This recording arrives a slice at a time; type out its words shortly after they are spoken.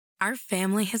Our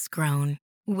family has grown.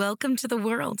 Welcome to the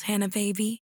world, Hannah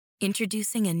baby.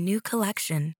 Introducing a new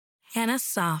collection, Hannah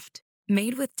Soft,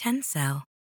 made with Tencel.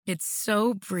 It's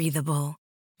so breathable,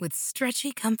 with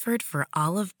stretchy comfort for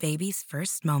all of baby's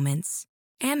first moments.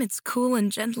 And it's cool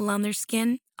and gentle on their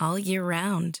skin all year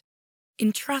round.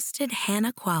 Entrusted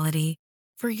Hannah quality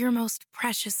for your most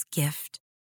precious gift.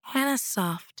 Hannah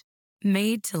Soft,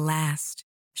 made to last.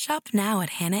 Shop now at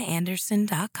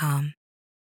hannahanderson.com.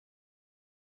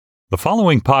 The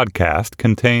following podcast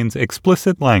contains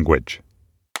explicit language.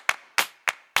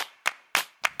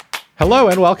 Hello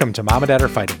and welcome to Mom and Dad Are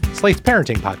Fighting, Slate's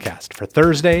parenting podcast for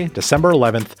Thursday, December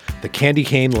 11th, the Candy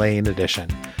Cane Lane edition.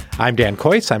 I'm Dan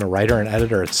Coyce. I'm a writer and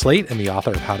editor at Slate and the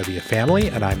author of How to Be a Family,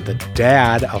 and I'm the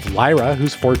dad of Lyra,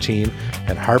 who's 14,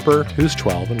 and Harper, who's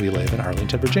 12, and we live in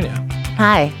Arlington, Virginia.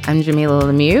 Hi, I'm Jamila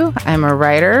Lemieux. I'm a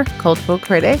writer, cultural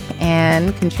critic,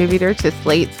 and contributor to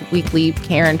Slate's weekly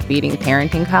Care and Feeding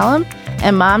parenting column,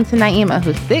 and mom to Naima,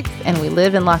 who's 6, and we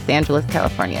live in Los Angeles,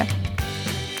 California.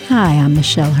 Hi, I'm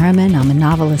Michelle Herman. I'm a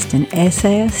novelist and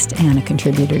essayist and a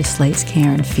contributor to Slate's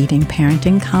Care and Feeding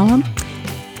parenting column.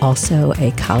 Also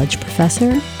a college professor,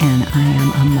 and I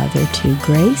am a mother to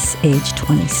Grace, age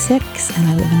 26, and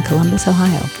I live in Columbus,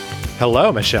 Ohio.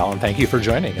 Hello, Michelle, and thank you for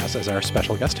joining us as our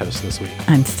special guest host this week.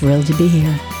 I'm thrilled to be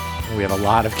here. We have a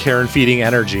lot of care and feeding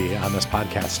energy on this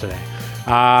podcast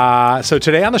today. So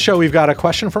today on the show, we've got a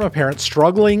question from a parent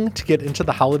struggling to get into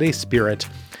the holiday spirit,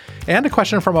 and a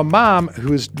question from a mom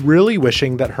who's really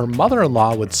wishing that her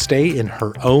mother-in-law would stay in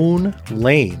her own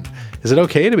lane. Is it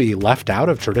okay to be left out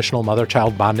of traditional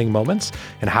mother-child bonding moments?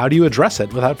 And how do you address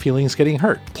it without feelings getting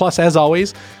hurt? Plus, as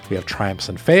always, we have triumphs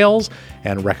and fails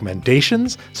and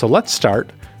recommendations. So let's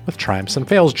start with triumphs and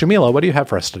fails. Jamila, what do you have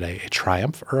for us today? A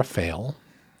triumph or a fail?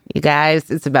 You guys,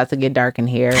 it's about to get dark in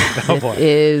here. Oh, boy.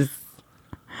 This is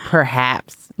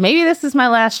maybe this is my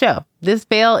last show. This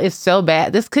fail is so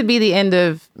bad. This could be the end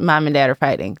of Mom and Dad Are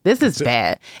Fighting. This is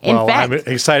bad. In fact, I'm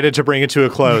excited to bring it to a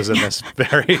close in this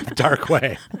very dark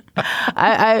way.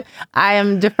 I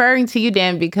am deferring to you,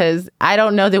 Dan, because I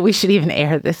don't know that we should even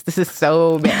air this. This is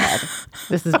so bad.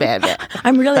 This is bad.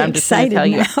 I'm really excited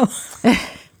now.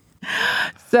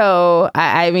 So,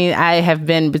 I mean, I have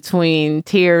been between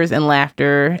tears and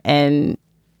laughter and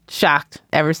shocked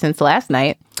ever since last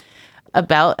night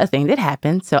about a thing that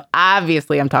happened. So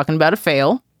obviously I'm talking about a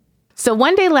fail. So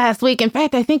one day last week, in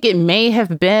fact, I think it may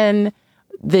have been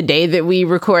the day that we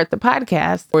record the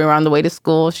podcast. We were on the way to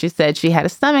school. She said she had a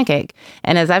stomach ache.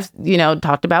 And as I've,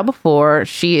 talked about before,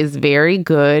 she is very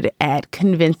good at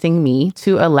convincing me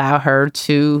to allow her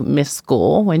to miss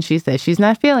school when she says she's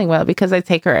not feeling well, because I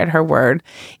take her at her word,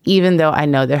 even though I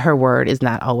know that her word is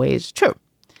not always true.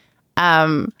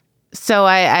 So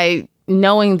I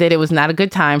knowing that it was not a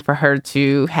good time for her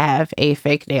to have a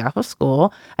fake day off of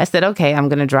school, I said, okay, I'm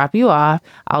going to drop you off.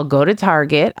 I'll go to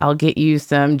Target. I'll get you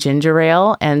some ginger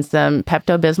ale and some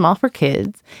Pepto-Bismol for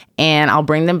kids, and I'll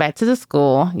bring them back to the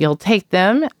school. You'll take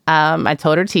them. I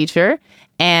told her teacher,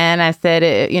 and I said,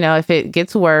 if it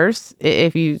gets worse,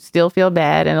 if you still feel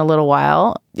bad in a little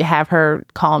while, have her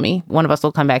call me. One of us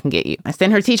will come back and get you. I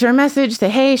sent her teacher a message, say,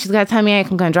 hey, she's got a tummy ache.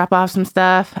 I'm going to drop off some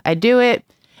stuff. I do it.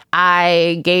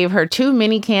 I gave her 2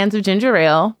 mini cans of ginger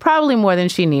ale, probably more than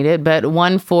she needed, but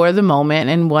one for the moment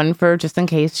and one for just in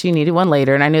case she needed one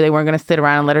later. And I knew they weren't going to sit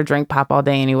around and let her drink pop all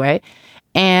day anyway.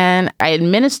 And I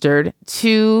administered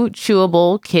 2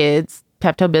 chewable kids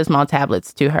Pepto-Bismol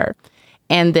tablets to her.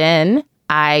 And then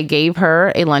I gave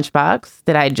her a lunchbox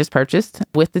that I had just purchased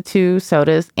with the 2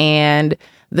 sodas and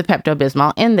the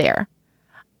Pepto-Bismol in there.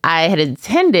 I had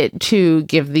intended to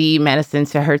give the medicine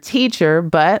to her teacher,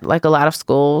 but like a lot of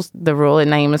schools, the rule at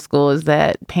Naima's school is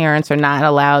that parents are not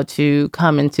allowed to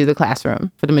come into the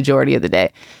classroom for the majority of the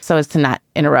day, so as to not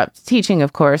interrupt teaching,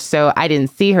 of course. So I didn't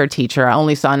see her teacher. I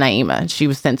only saw Naima. She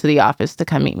was sent to the office to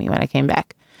come meet me when I came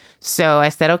back. So I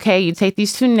said, okay, you take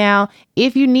these 2 now.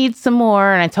 If you need some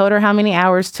more, and I told her how many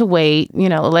hours to wait,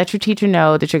 let your teacher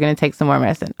know that you're going to take some more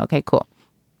medicine. Okay, cool.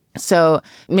 So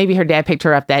maybe her dad picked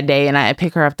her up that day, and I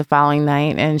pick her up the following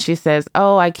night, and she says,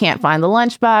 oh, I can't find the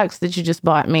lunchbox that you just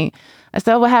bought me. I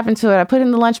said, what happened to it? I put it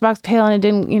in the lunchbox pail and it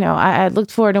didn't, I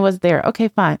looked for it and it wasn't there. Okay,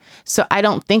 fine. So I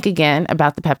don't think again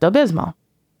about the Pepto-Bismol.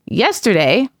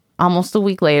 Yesterday, almost a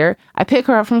week later, I pick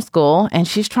her up from school and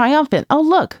she's triumphant. Oh,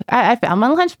 look, I found my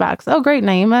lunchbox. Oh, great,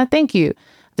 Naima. Thank you.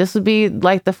 This would be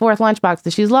like the 4th lunchbox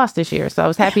that she's lost this year. So I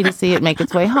was happy to see it make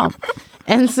its way home.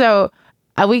 And so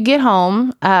we get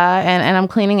home and I'm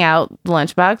cleaning out the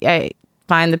lunchbox. I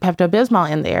find the Pepto-Bismol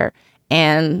in there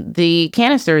and the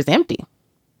canister is empty.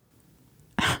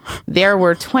 There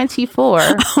were 24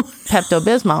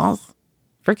 Pepto-Bismols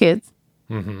for kids.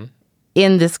 Mm-hmm.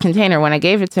 in this container when I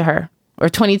gave it to her, or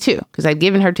 22, because I'd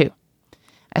given her 2.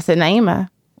 I said, Naima,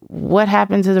 what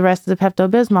happened to the rest of the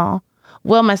Pepto-Bismol?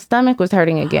 Well, my stomach was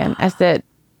hurting again. I said,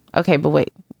 okay, but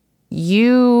wait,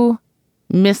 you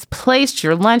misplaced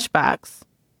your lunchbox.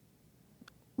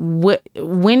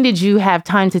 When did you have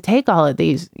time to take all of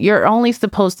these? You're only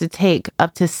supposed to take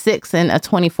up to 6 in a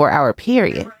 24-hour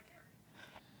period.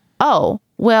 Oh,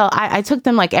 well, I took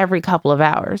them like every couple of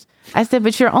hours. I said,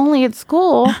 but you're only at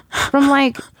school from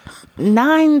like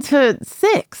 9 to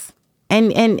 6.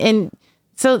 And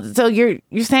so you're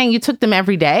saying you took them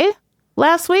every day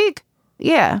last week?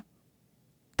 Yeah.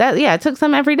 I took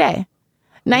some every day.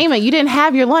 Naima, you didn't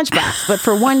have your lunchbox, but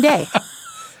for one day.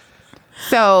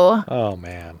 So, oh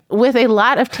man, with a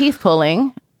lot of teeth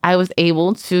pulling, I was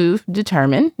able to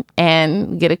determine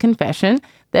and get a confession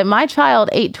that my child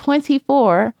ate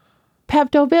 24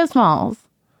 Pepto-Bismols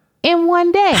in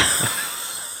one day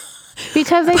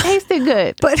because they tasted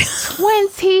good. But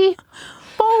 24.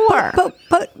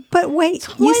 But wait,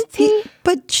 24.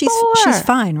 but she's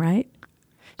fine, right?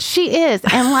 She is,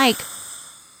 and like.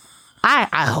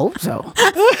 I hope so.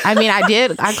 I mean,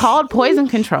 I called poison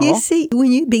control. You see,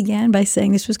 when you began by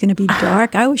saying this was going to be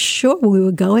dark, I was sure where we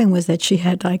were going was that she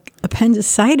had like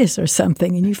appendicitis or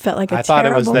something, and you felt like I thought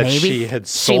it was that she had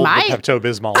sold the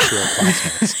Pepto-Bismol to her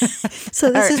classmates. So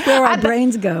this is where our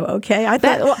brains go, okay? I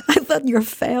thought your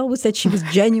fail was that she was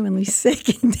genuinely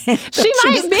sick. And she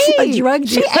might be a drug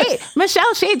dealer.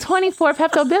 She ate 24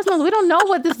 Pepto-Bismol. We don't know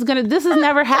what this is going to. This has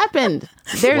never happened.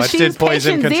 What did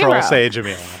poison control say,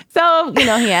 Jamila? So,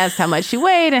 he asked how much she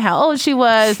weighed and how old she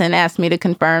was and asked me to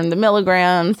confirm the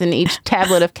milligrams in each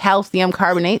tablet of calcium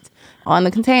carbonate on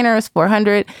the container is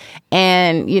 400.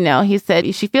 And, he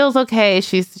said she feels okay.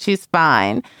 She's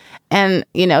fine. And,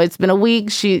 it's been a week.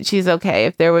 She's okay.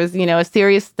 If there was, a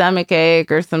serious stomach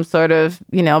ache or some sort of,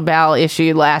 bowel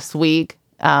issue last week,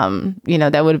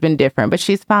 that would have been different. But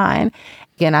she's fine.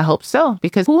 And I hope so,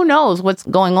 because who knows what's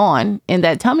going on in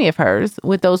that tummy of hers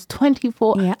with those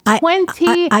 24. Yeah,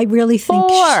 I really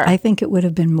think it would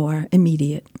have been more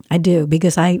immediate. I do,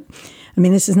 because I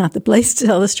mean, this is not the place to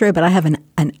tell the story, but I have an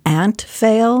aunt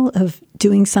fail of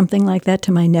doing something like that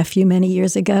to my nephew many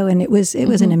years ago, and it was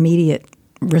an immediate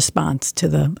response to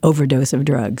the overdose of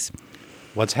drugs.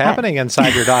 What's happening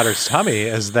inside your daughter's tummy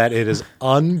is that it is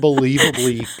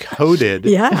unbelievably coated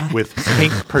with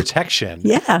pink protection.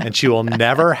 Yeah. And she will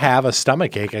never have a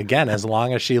stomach ache again as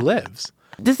long as she lives.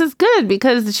 This is good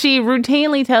because she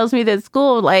routinely tells me that at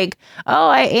school, like, oh,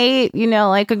 I ate,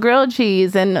 like a grilled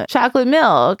cheese and chocolate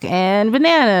milk and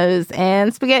bananas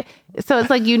and spaghetti. So it's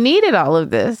like you needed all of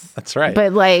this. That's right.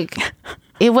 But like...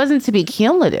 It wasn't to be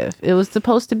cumulative. It was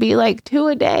supposed to be like 2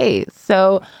 a day.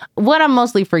 So what I'm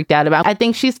mostly freaked out about, I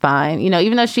think she's fine.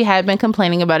 Even though she had been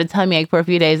complaining about a tummy ache for a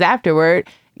few days afterward,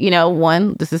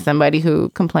 one, this is somebody who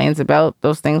complains about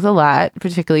those things a lot,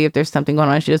 particularly if there's something going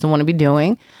on she doesn't want to be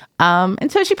doing.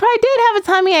 And so she probably did have a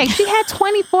tummy ache. She had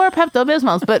 24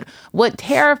 Pepto-Bismols. But what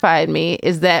terrified me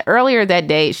is that earlier that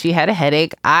day, she had a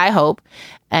headache, I hope,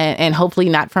 and hopefully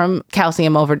not from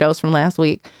calcium overdose from last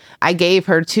week. I gave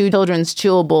her 2 children's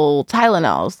chewable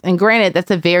Tylenols. And granted,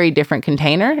 that's a very different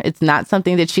container. It's not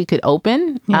something that she could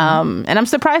open. And I'm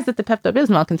surprised that the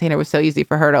Pepto-Bismol container was so easy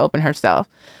for her to open herself.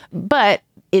 But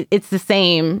it's the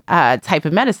same type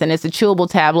of medicine. It's a chewable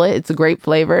tablet. It's a grape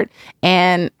flavored.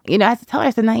 And, I had to tell her,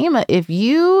 I said, Naima, if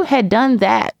you had done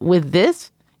that with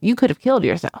this, you could have killed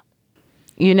yourself.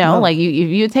 Like if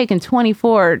you had taken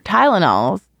 24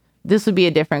 Tylenols, this would be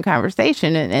a different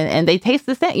conversation. And they taste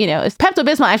the same.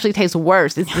 Pepto-Bismol actually tastes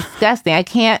worse. It's disgusting. I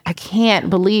can't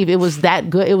believe it was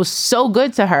that good. It was so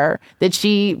good to her that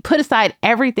she put aside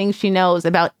everything she knows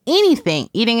about anything,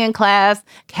 eating in class,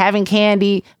 having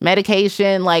candy,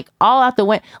 medication, like all out the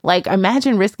window. Like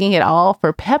imagine risking it all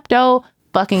for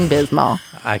Pepto-Bismol.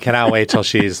 I cannot wait till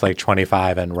she's like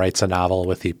 25 and writes a novel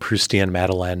with the Proustian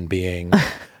Madeleine being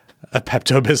a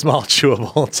Pepto-Bismol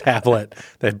chewable tablet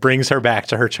that brings her back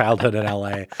to her childhood in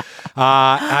LA.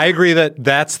 I agree that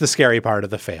that's the scary part of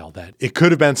the fail, that it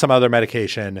could have been some other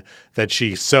medication that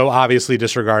she so obviously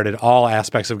disregarded all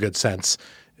aspects of good sense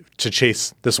to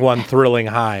chase this one thrilling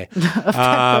high.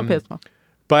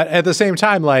 But at the same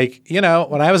time, like, when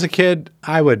I was a kid,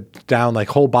 I would down like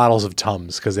whole bottles of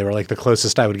Tums because they were like the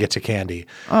closest I would get to candy.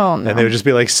 Oh, no. And they would just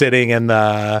be like sitting in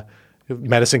the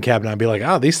medicine cabinet. I'd be like,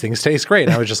 oh, these things taste great.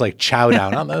 And I would just like chow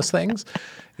down on those things.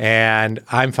 And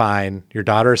I'm fine. Your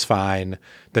daughter's fine.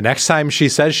 The next time she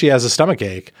says she has a stomach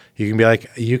ache, you can be like,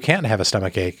 you can't have a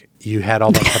stomach ache. You had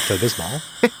all that Pepto-Bismol.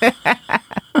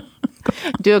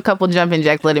 Do a couple jumping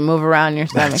jacks, let it move around your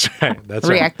stomach. That's right. That's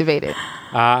right. Reactivate it.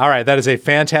 All right. That is a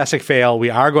fantastic fail. We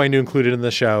are going to include it in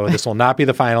the show. This will not be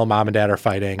the final. Mom and Dad are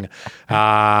fighting.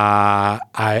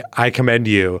 I commend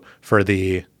you for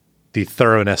the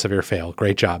thoroughness of your fail.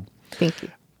 Great job. Thank you.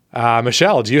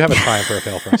 Michelle, do you have a triumph or a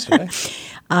fail for us today?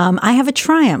 I have a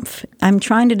triumph. I'm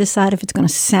trying to decide if it's going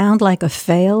to sound like a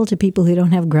fail to people who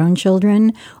don't have grown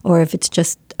children or if it's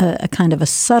just a kind of a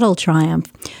subtle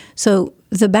triumph. So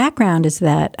the background is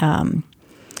that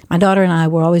my daughter and I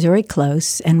were always very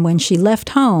close. And when she left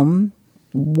home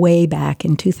way back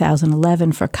in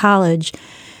 2011 for college,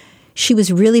 she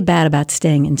was really bad about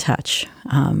staying in touch.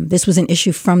 This was an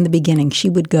issue from the beginning. She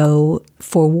would go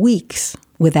for weeks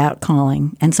without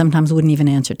calling and sometimes wouldn't even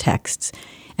answer texts.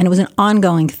 And it was an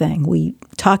ongoing thing. We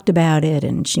talked about it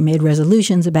and she made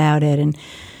resolutions about it. And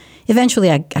eventually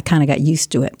I kind of got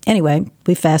used to it. Anyway,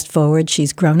 we fast forward.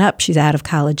 She's grown up. She's out of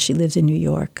college. She lives in New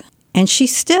York. And she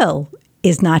still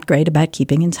is not great about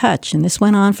keeping in touch. And this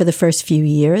went on for the first few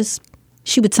years.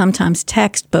 She would sometimes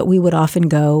text, but we would often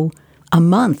go a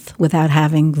month without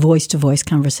having voice-to-voice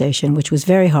conversation, which was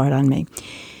very hard on me.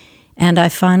 And I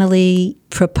finally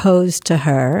proposed to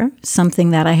her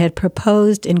something that I had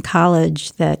proposed in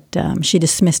college that she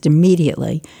dismissed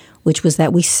immediately, which was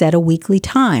that we set a weekly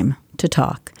time to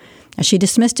talk. Now, she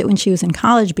dismissed it when she was in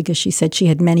college because she said she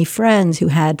had many friends who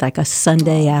had like a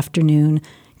Sunday afternoon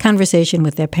conversation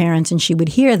with their parents, and she would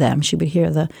hear them. She would hear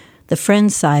the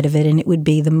friend's side of it, and it would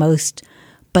be the most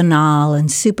banal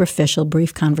and superficial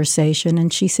brief conversation.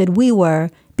 And she said we were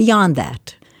beyond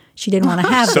that. She didn't want to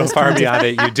have so those far beyond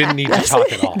it, you didn't need to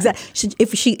talk at all. Exactly.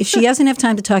 If she doesn't have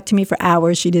time to talk to me for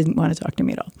hours, she didn't want to talk to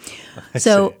me at all.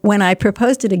 So when I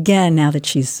proposed it again, now that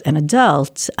she's an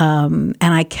adult, and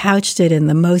I couched it in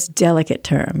the most delicate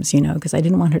terms, because I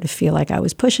didn't want her to feel like I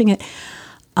was pushing it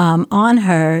on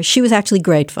her, she was actually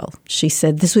grateful. She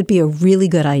said this would be a really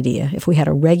good idea if we had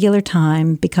a regular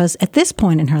time, because at this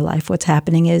point in her life, what's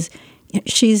happening is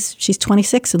she's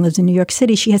 26 and lives in New York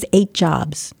City. She has 8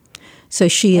 jobs. So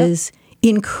she is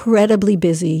incredibly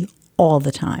busy all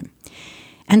the time.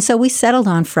 And so we settled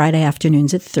on Friday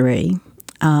afternoons at 3,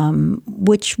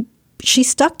 which she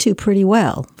stuck to pretty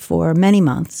well for many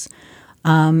months.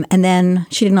 And then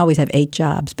she didn't always have 8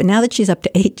 jobs. But now that she's up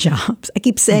to 8 jobs, I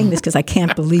keep saying this because I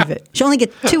can't believe it. She only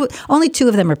gets 2. Only 2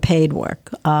 of them are paid work.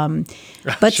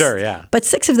 But sure, yeah. But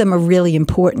 6 of them are really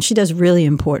important. She does really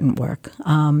important work.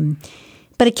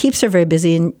 But it keeps her very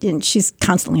busy, and she's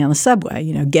constantly on the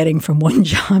subway, getting from one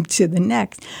job to the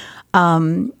next.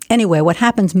 Anyway, what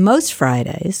happens most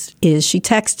Fridays is she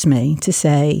texts me to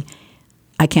say,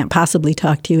 I can't possibly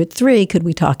talk to you at 3. Could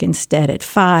we talk instead at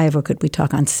 5? Or could we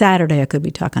talk on Saturday? Or could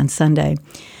we talk on Sunday?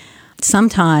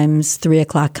 Sometimes 3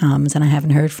 o'clock comes and I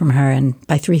haven't heard from her. And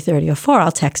by 3:30 or 4,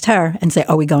 I'll text her and say,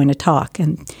 are we going to talk?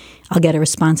 And I'll get a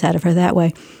response out of her that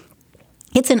way.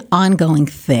 It's an ongoing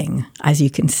thing, as you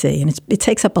can see, and it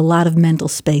takes up a lot of mental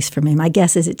space for me. My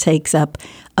guess is it takes up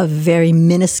a very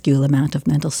minuscule amount of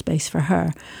mental space for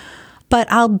her.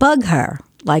 But I'll bug her,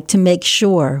 to make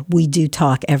sure we do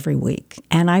talk every week.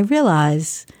 And I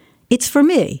realize it's for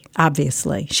me,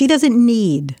 obviously. She doesn't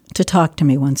need to talk to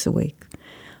me once a week.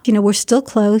 We're still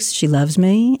close. She loves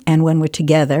me. And when we're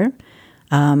together,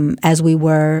 as we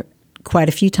were quite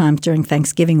a few times during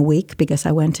Thanksgiving week, because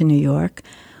I went to New York,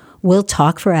 we'll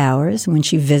talk for hours. When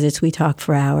she visits, we talk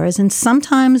for hours. And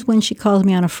sometimes when she calls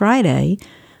me on a Friday,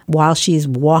 while she's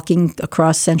walking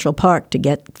across Central Park to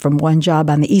get from one job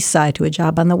on the east side to a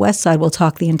job on the west side, we'll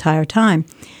talk the entire time.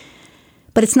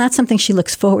 But it's not something she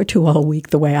looks forward to all week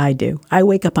the way I do. I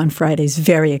wake up on Fridays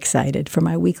very excited for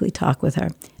my weekly talk with her.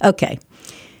 Okay,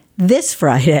 this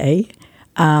Friday,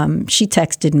 she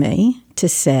texted me to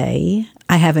say,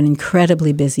 I have an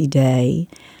incredibly busy day,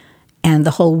 and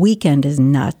the whole weekend is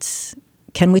nuts.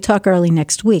 Can we talk early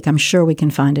next week? I'm sure we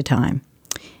can find a time.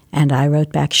 And I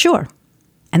wrote back, sure.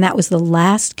 And that was the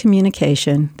last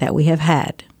communication that we have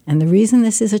had. And the reason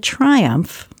this is a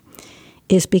triumph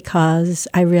is because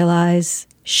I realize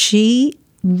she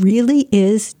really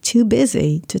is too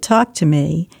busy to talk to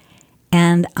me.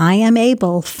 And I am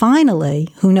able, finally,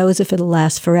 who knows if it'll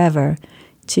last forever,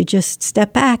 to just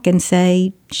step back and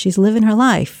say she's living her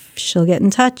life. She'll get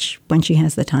in touch when she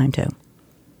has the time to.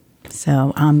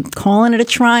 So I'm calling it a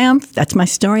triumph. That's my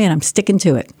story, and I'm sticking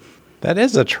to it. That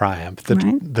is a triumph.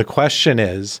 The question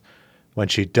is, when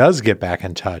she does get back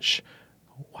in touch,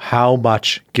 how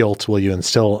much guilt will you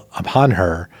instill upon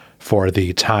her for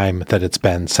the time that it's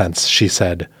been since she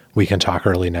said, we can talk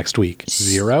early next week?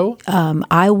 0?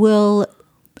 I will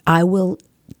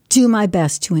do my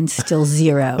best to instill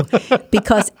zero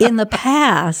because in the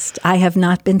past, I have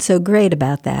not been so great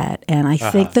about that. And I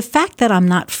think the fact that I'm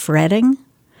not fretting,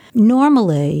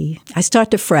 normally I start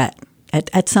to fret.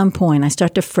 At some point, I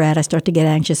start to fret. I start to get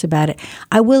anxious about it.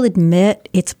 I will admit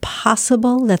it's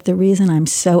possible that the reason I'm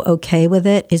so okay with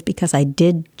it is because I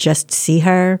did just see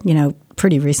her,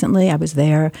 pretty recently. I was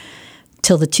there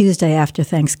till the Tuesday after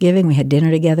Thanksgiving. We had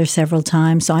dinner together several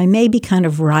times. So I may be kind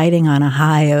of riding on a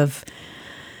high of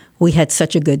we had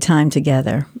such a good time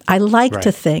together. I like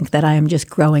to think that I am just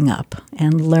growing up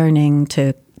and learning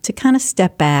to kind of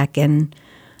step back. And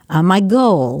my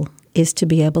goal is to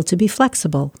be able to be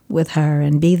flexible with her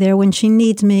and be there when she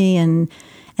needs me and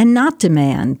not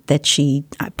demand that she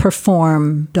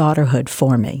perform daughterhood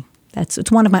for me. It's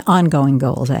one of my ongoing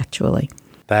goals, actually.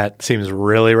 That seems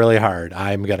really, really hard.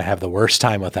 I'm going to have the worst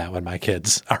time with that when my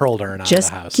kids are older and out of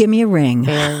the house. Just give me a ring.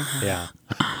 Yeah.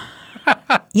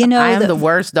 I am the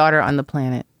worst daughter on the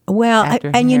planet. Well,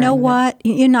 and you know what?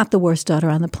 You're not the worst daughter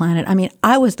on the planet. I mean,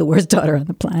 I was the worst daughter on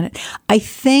the planet. I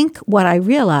think what I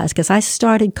realized, because I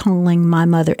started calling my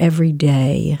mother every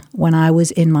day when I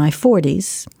was in my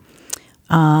 40s,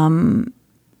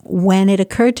 when it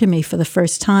occurred to me for the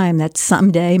first time that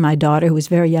someday my daughter, who was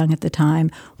very young at the time,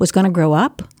 was going to grow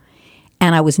up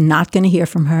and I was not going to hear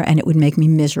from her and it would make me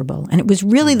miserable. And it was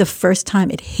really the first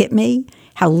time it hit me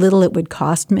how little it would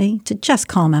cost me to just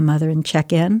call my mother and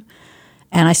check in.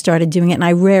 And I started doing it, and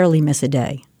I rarely miss a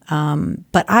day.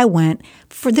 But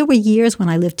there were years when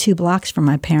I lived 2 blocks from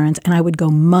my parents, and I would go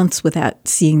months without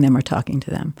seeing them or talking to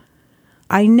them.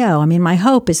 My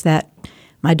hope is that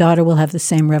my daughter will have the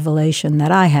same revelation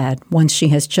that I had once she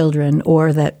has children,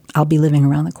 or that I'll be living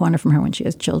around the corner from her when she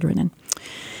has children. And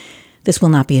this will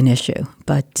not be an issue.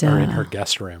 But or in her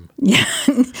guest room. Yeah.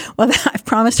 Well, I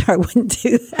promised her I wouldn't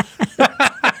do that.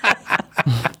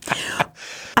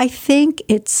 I think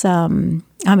it's, I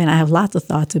have lots of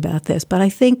thoughts about this, but I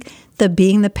think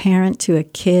being the parent to a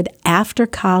kid after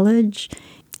college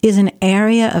is an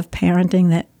area of parenting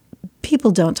that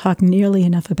people don't talk nearly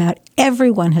enough about.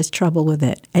 Everyone has trouble with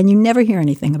it, and you never hear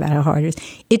anything about how hard it is.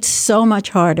 It's so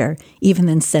much harder even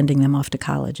than sending them off to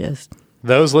colleges.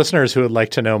 Those listeners who would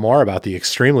like to know more about the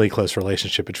extremely close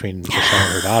relationship between Michelle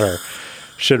and her daughter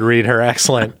should read her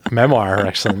excellent memoir, her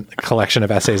excellent collection of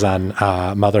essays on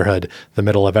motherhood, The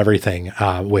Middle of Everything,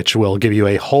 which will give you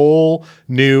a whole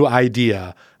new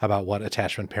idea about what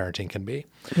attachment parenting can be.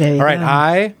 All right,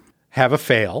 I have a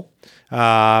fail.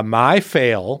 My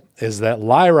fail is that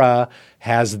Lyra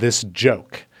has this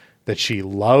joke that she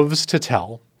loves to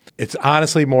tell. It's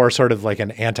honestly more sort of like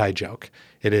an anti-joke.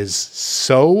 It is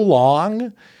so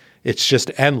long, it's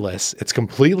just endless. It's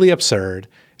completely absurd.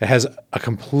 It has a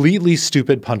completely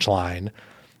stupid punchline.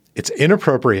 It's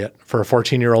inappropriate for a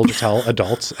 14-year-old to tell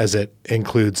adults, as it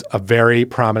includes a very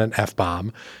prominent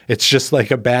F-bomb. It's just like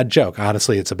a bad joke.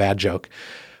 Honestly, it's a bad joke.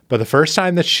 But the first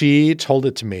time that she told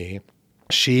it to me,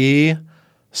 she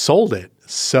sold it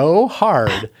so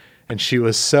hard, and she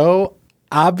was so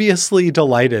obviously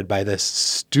delighted by this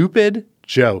stupid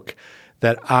joke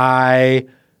that I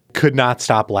could not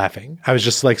stop laughing. I was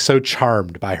just like so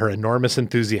charmed by her enormous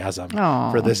enthusiasm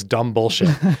for this dumb bullshit.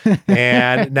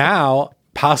 And now,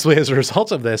 possibly as a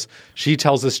result of this, she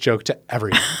tells this joke to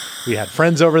everyone. We had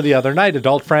friends over the other night,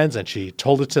 adult friends, and she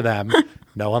told it to them.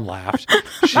 No one laughed.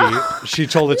 She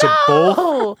told it to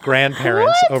both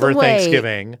grandparents over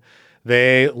Thanksgiving.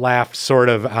 They laughed sort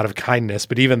of out of kindness,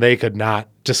 but even they could not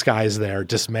disguise their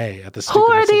dismay at the stupidness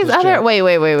Who are these other? joke.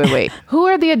 Wait. Who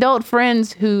are the adult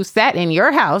friends who sat in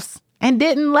your house and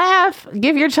didn't laugh?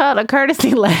 Give your child a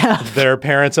courtesy laugh. They're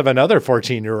parents of another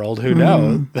 14-year-old who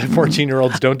know that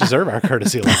 14-year-olds don't deserve our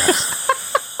courtesy laughs.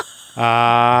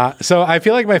 So I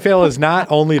feel like my fail is not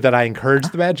only that I encourage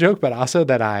the bad joke, but also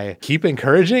that I keep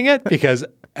encouraging it, because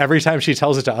every time she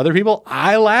tells it to other people,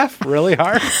 I laugh really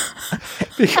hard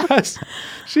because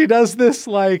she does this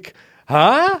like,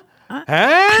 huh?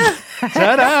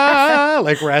 Ta-da!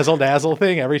 Like razzle dazzle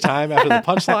thing every time after the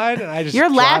punchline, and I just You're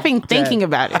laughing dead. thinking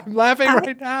about it. I'm laughing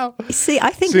right now. See,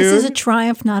 I think this is a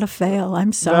triumph, not a fail.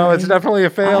 I'm sorry. No, it's definitely a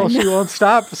fail. She won't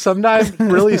stop. Sometime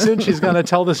really soon, she's going to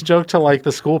tell this joke to like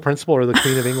the school principal or the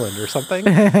Queen of England or something,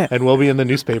 and we'll be in the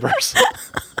newspapers.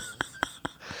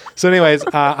 So anyways,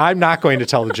 I'm not going to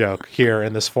tell the joke here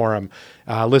in this forum.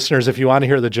 Listeners, if you want to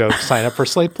hear the joke, sign up for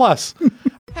Slate Plus.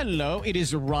 Hello, it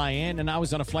is Ryan, and I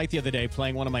was on a flight the other day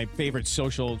playing one of my favorite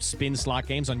social spin slot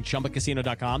games on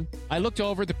ChumbaCasino.com. I looked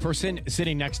over at the person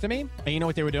sitting next to me, and you know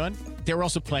what they were doing? They were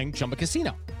also playing Chumba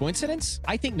Casino. Coincidence?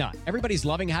 I think not. Everybody's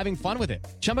loving having fun with it.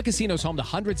 Chumba Casino is home to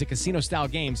hundreds of casino-style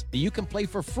games that you can play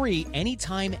for free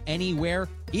anytime, anywhere,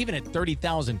 even at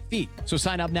 30,000 feet. So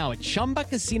sign up now at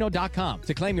ChumbaCasino.com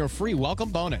to claim your free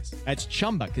welcome bonus. That's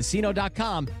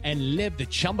ChumbaCasino.com and live the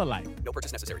Chumba life. No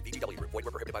purchase necessary. VGW Group. Void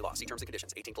where prohibited by law. See terms and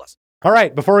conditions. 18+. All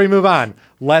right, before we move on,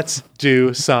 let's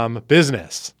do some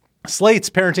business. Slate's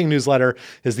parenting newsletter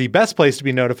is the best place to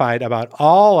be notified about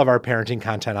all of our parenting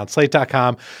content on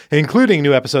Slate.com, including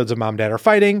new episodes of Mom, Dad Are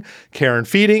Fighting, Care and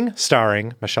Feeding,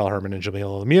 starring Michelle Herman and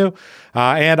Jamila Lemieux,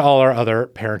 and all our other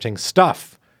parenting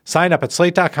stuff. Sign up at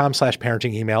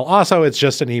slate.com/parenting email. Also, it's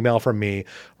just an email from me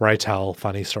where I tell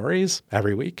funny stories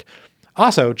every week.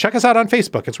 Also, check us out on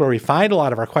Facebook. It's where we find a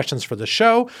lot of our questions for the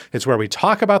show. It's where we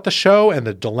talk about the show and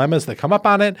the dilemmas that come up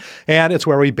on it. And it's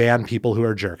where we ban people who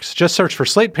are jerks. Just search for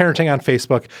Slate Parenting on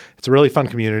Facebook. It's a really fun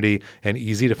community and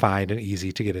easy to find and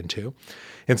easy to get into.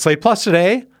 In Slate Plus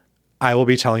today, I will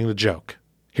be telling the joke.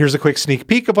 Here's a quick sneak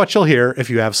peek of what you'll hear if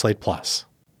you have Slate Plus.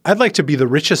 I'd like to be the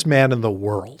richest man in the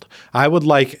world. I would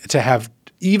like to have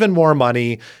even more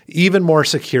money, even more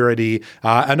security,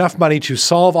 enough money to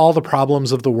solve all the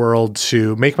problems of the world,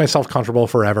 to make myself comfortable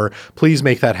forever. Please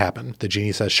make that happen. The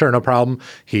genie says, sure, no problem.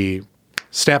 He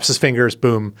snaps his fingers,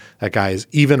 boom, that guy is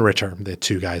even richer. The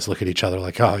two guys look at each other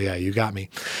like, oh yeah, you got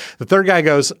me. The third guy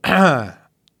goes, all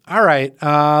right,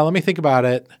 let me think about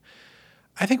it.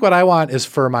 I think what I want is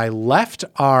for my left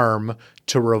arm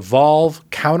to revolve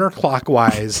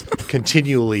counterclockwise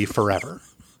continually forever.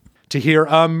 To hear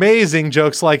amazing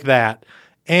jokes like that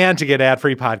and to get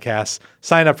ad-free podcasts,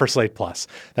 sign up for Slate Plus.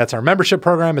 That's our membership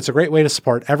program. It's a great way to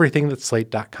support everything that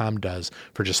Slate.com does.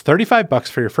 For just $35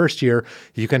 for your first year,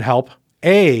 you can help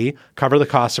A, cover the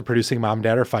cost of producing Mom,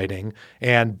 Dad Are Fighting,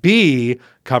 and B,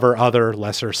 cover other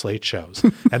lesser Slate shows.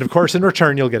 And of course, in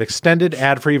return, you'll get extended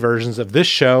ad-free versions of this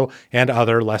show and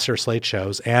other lesser Slate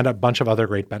shows and a bunch of other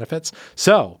great benefits.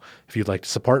 So if you'd like to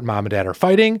support Mom and Dad Are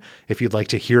Fighting, if you'd like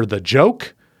to hear the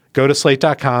joke, go to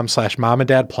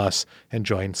slate.com/momanddadplus and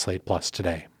join Slate Plus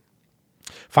today.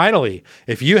 Finally,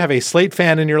 if you have a Slate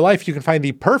fan in your life, you can find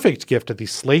the perfect gift at the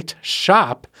Slate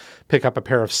shop. Pick up a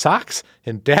pair of socks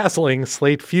in dazzling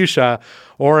Slate fuchsia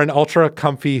or an ultra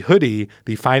comfy hoodie,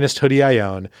 the finest hoodie I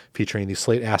own, featuring the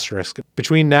Slate asterisk.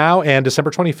 Between now and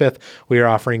December 25th, we are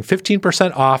offering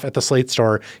 15% off at the Slate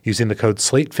store using the code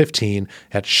SLATE15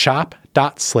 at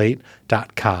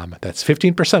shop.slate.com. That's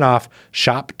 15% off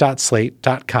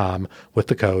shop.slate.com with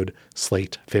the code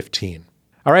SLATE15.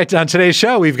 All right, on today's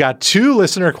show, we've got two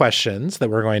listener questions that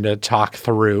we're going to talk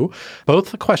through. Both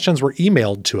the questions were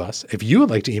emailed to us. If you would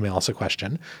like to email us a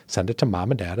question, send it to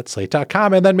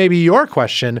momanddad@slate.com, and then maybe your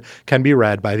question can be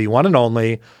read by the one and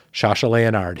only Shasha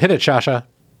Leonard. Hit it, Shasha.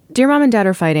 Dear Mom and Dad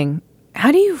Are Fighting,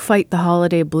 how do you fight the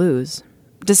holiday blues?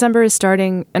 December is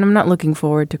starting, and I'm not looking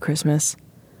forward to Christmas.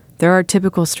 There are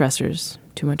typical stressors.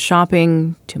 Too much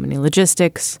shopping, too many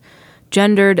logistics,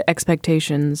 gendered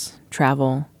expectations,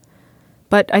 travel.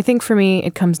 But I think for me,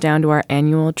 it comes down to our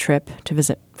annual trip to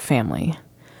visit family.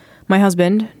 My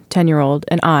husband, 10-year-old,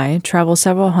 and I travel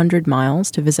several hundred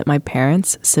miles to visit my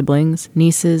parents, siblings,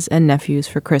 nieces, and nephews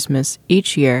for Christmas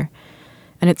each year,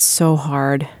 and it's so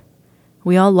hard.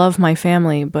 We all love my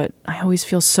family, but I always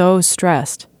feel so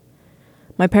stressed.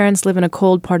 My parents live in a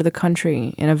cold part of the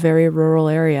country, in a very rural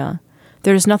area.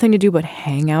 There's nothing to do but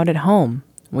hang out at home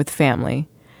with family.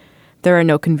 There are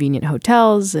no convenient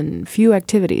hotels and few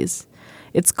activities.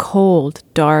 It's cold,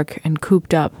 dark, and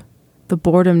cooped up. The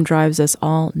boredom drives us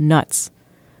all nuts.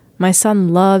 My son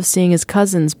loves seeing his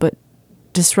cousins, but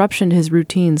disruption to his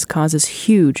routines causes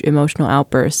huge emotional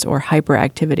outbursts or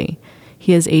hyperactivity.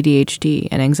 He has ADHD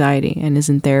and anxiety and is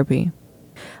in therapy.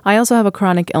 I also have a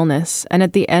chronic illness, and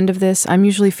at the end of this, I'm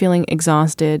usually feeling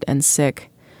exhausted and sick.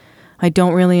 I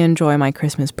don't really enjoy my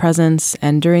Christmas presents,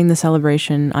 and during the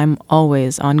celebration, I'm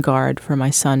always on guard for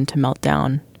my son to melt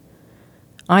down.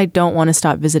 I don't want to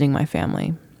stop visiting my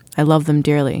family. I love them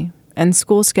dearly, and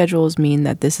school schedules mean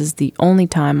that this is the only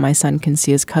time my son can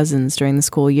see his cousins during the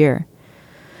school year.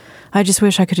 I just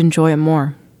wish I could enjoy it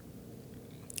more.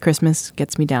 Christmas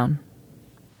gets me down.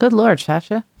 Good Lord,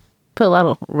 Shasha. Put a lot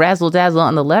of razzle-dazzle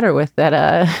on the letter with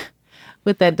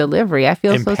that delivery. I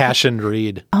feel impassioned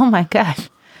read. Oh my gosh.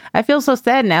 I feel so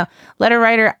sad now. Letter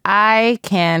writer, I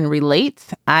can relate.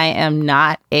 I am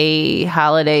not a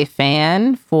holiday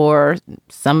fan for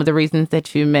some of the reasons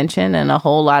that you mentioned and a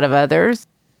whole lot of others.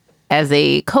 As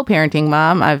a co-parenting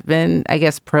mom, I've been, I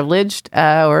guess, privileged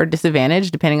or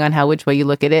disadvantaged, depending on which way you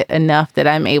look at it, enough that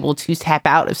I'm able to tap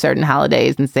out of certain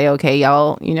holidays and say, okay,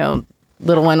 y'all,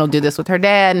 little one will do this with her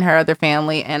dad and her other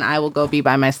family, and I will go be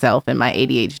by myself and my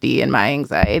ADHD and my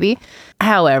anxiety.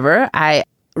 However, I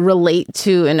relate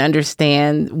to and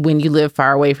understand when you live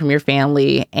far away from your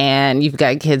family and you've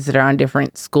got kids that are on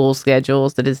different school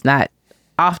schedules, that it's not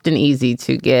often easy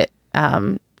to get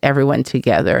everyone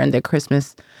together, and that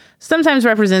Christmas sometimes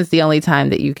represents the only time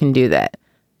that you can do that.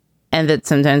 And that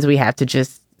sometimes we have to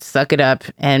just suck it up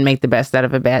and make the best out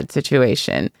of a bad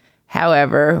situation.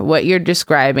 However, what you're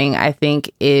describing, I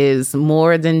think, is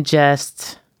more than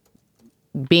just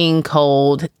being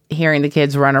cold. Hearing the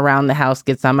kids run around the house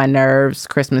gets on my nerves.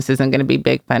 Christmas isn't going to be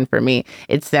big fun for me.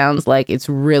 It sounds like it's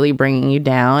really bringing you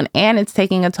down, and it's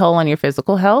taking a toll on your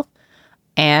physical health.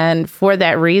 And for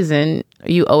that reason,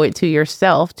 you owe it to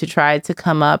yourself to try to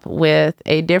come up with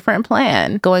a different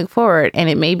plan going forward. And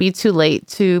it may be too late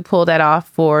to pull that off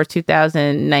for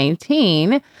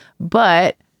 2019,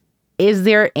 but is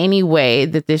there any way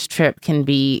that this trip can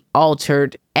be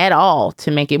altered at all to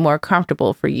make it more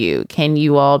comfortable for you? Can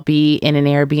you all be in an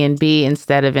Airbnb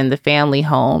instead of in the family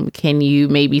home? Can you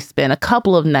maybe spend a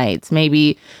couple of nights,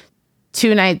 maybe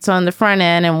 2 nights on the front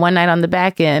end and 1 night on the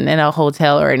back end in a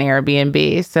hotel or an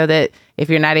Airbnb, so that if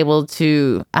you're not able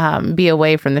to be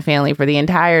away from the family for the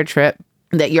entire trip,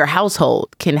 that your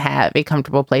household can have a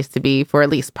comfortable place to be for at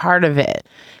least part of it?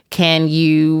 Can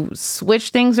you switch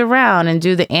things around and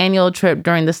do the annual trip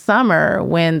during the summer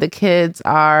when the kids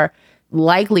are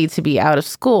likely to be out of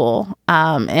school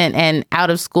and out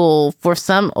of school for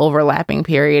some overlapping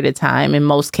period of time in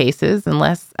most cases,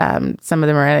 unless some of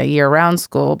them are at a year-round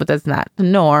school, but that's not the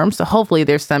norm. So hopefully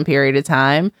there's some period of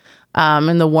time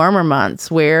in the warmer months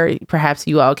where perhaps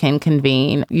you all can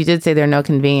convene. You did say there are no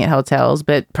convenient hotels,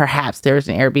 but perhaps there's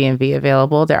an Airbnb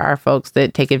available. There are folks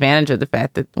that take advantage of the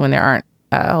fact that when there aren't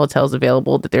hotels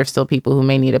available, that there's still people who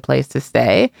may need a place to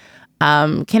stay.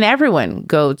 Can everyone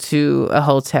go to a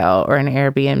hotel or an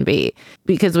Airbnb?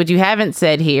 Because what you haven't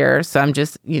said here, so I'm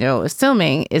just,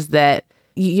 assuming, is that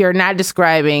you're not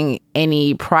describing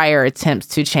any prior attempts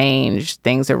to change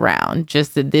things around.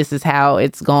 Just that this is how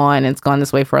it's gone. It's gone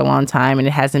this way for a long time, and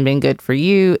it hasn't been good for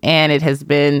you. And it has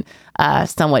been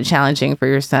somewhat challenging for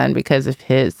your son because of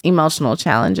his emotional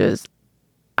challenges.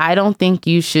 I don't think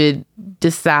you should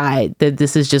decide that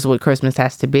this is just what Christmas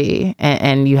has to be,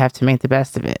 and you have to make the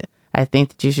best of it. I think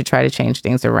that you should try to change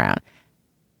things around.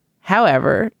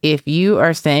 However, if you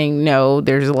are saying, no,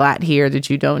 there's a lot here that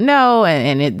you don't know,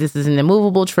 and this is an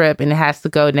immovable trip, and it has to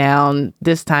go down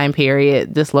this time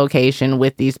period, this location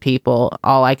with these people,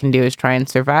 all I can do is try and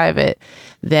survive it,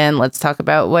 then let's talk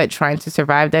about what trying to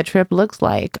survive that trip looks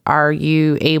like. Are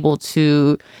you able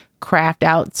to craft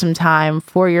out some time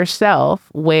for yourself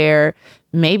where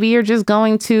maybe you're just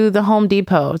going to the Home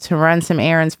Depot to run some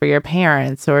errands for your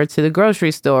parents, or to the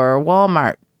grocery store or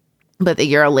Walmart, but that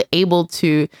you're able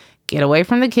to get away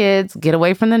from the kids, get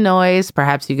away from the noise.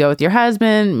 Perhaps you go with your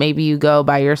husband, maybe you go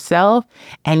by yourself,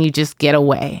 and you just get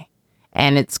away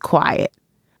and it's quiet.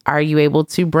 Are you able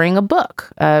to bring a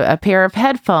book, a pair of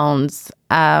headphones,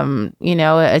 a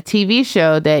TV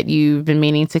show that you've been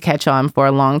meaning to catch on for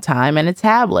a long time, and a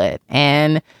tablet,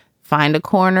 and find a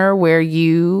corner where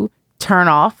you turn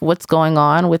off what's going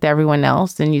on with everyone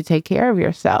else and you take care of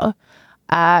yourself?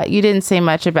 You didn't say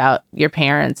much about your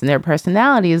parents and their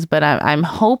personalities, but I'm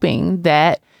hoping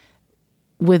that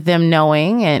with them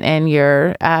knowing and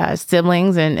your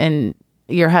siblings and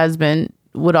your husband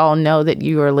would all know that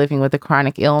you are living with a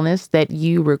chronic illness, that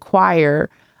you require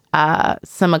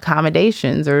some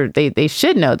accommodations, or they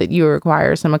should know that you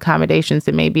require some accommodations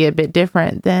that may be a bit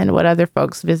different than what other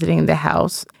folks visiting the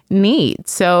house need.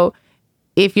 So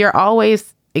if you're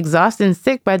always exhausted and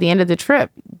sick by the end of the trip,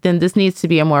 then this needs to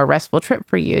be a more restful trip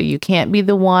for you. You can't be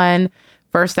the one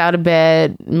first out of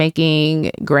bed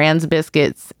making Grand's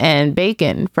biscuits and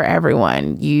bacon for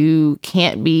everyone. You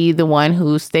can't be the one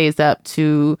who stays up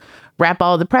to wrap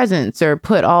all the presents or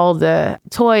put all the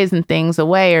toys and things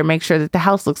away or make sure that the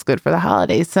house looks good for the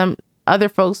holidays. Some other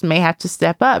folks may have to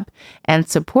step up and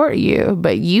support you,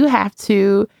 but you have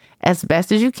to, as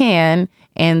best as you can,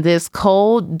 in this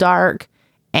cold, dark,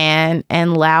 and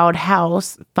loud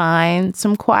house, find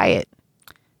some quiet.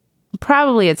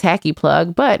 Probably a tacky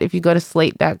plug, but if you go to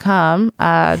slate.com,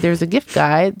 there's a gift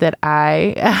guide that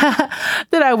I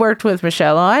that I worked with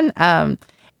Michelle on,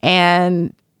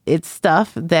 and it's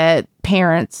stuff that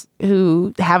parents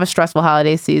who have a stressful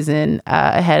holiday season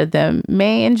ahead of them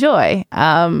may enjoy.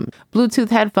 Bluetooth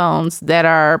headphones that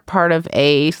are part of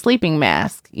a sleeping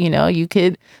mask. You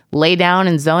could lay down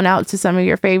and zone out to some of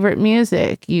your favorite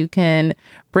music. You can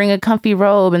bring a comfy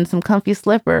robe and some comfy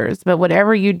slippers. But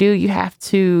whatever you do, you have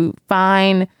to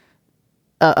find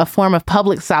a form of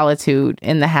public solitude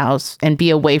in the house and be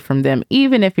away from them,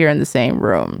 even if you're in the same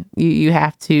room. You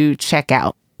have to check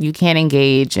out. You can't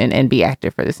engage and be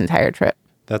active for this entire trip.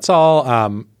 That's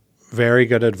all very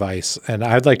good advice. And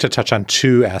I'd like to touch on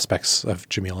 2 aspects of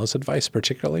Jamila's advice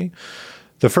particularly.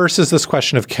 The first is this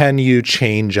question of, can you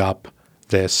change up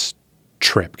this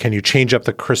trip? Can you change up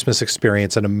the Christmas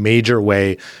experience in a major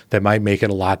way that might make it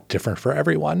a lot different for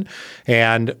everyone?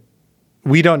 And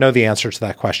we don't know the answer to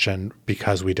that question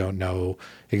because we don't know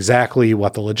exactly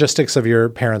what the logistics of your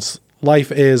parents'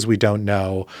 life is. We don't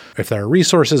know if there are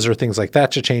resources or things like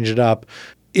that to change it up.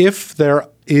 If there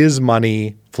is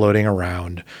money floating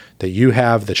around that you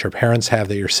have, that your parents have,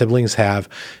 that your siblings have,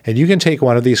 and you can take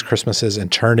one of these Christmases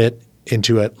and turn it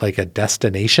into like a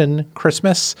destination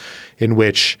Christmas in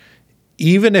which,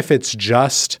 even if it's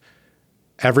just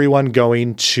everyone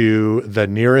going to the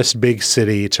nearest big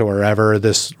city to wherever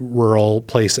this rural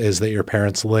place is that your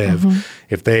parents live,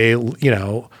 if they,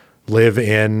 live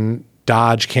in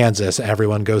Dodge, Kansas,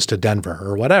 everyone goes to Denver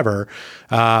or whatever,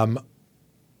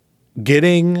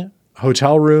 getting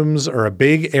hotel rooms or a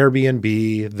big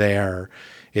Airbnb there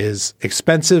is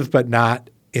expensive but not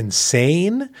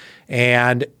insane,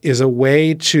 and is a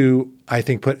way to, I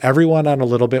think, put everyone on a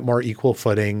little bit more equal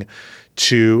footing,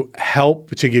 to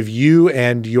help to give you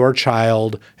and your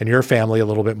child and your family a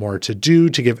little bit more to do,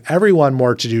 to give everyone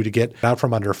more to do, to get out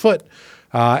from underfoot,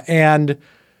 and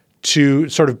to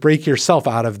sort of break yourself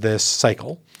out of this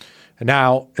cycle.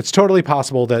 Now, it's totally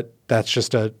possible that that's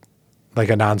just a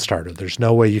non-starter. There's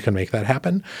no way you can make that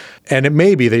happen. And it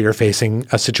may be that you're facing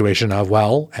a situation of,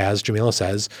 well, as Jamila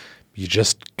says, you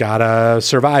just gotta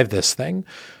survive this thing.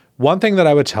 One thing that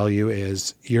I would tell you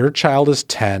is your child is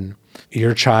 10.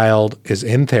 Your child is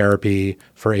in therapy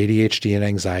for ADHD and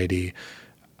anxiety.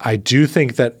 I do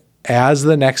think that as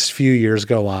the next few years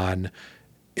go on,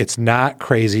 it's not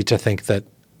crazy to think that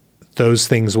those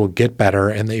things will get better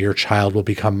and that your child will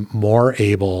become more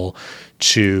able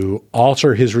to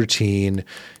alter his routine,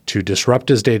 to disrupt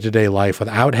his day-to-day life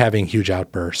without having huge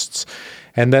outbursts.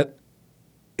 And that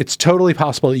it's totally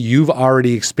possible that you've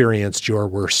already experienced your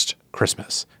worst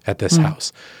Christmas at this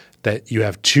house, that you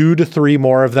have 2 to 3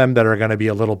 more of them that are going to be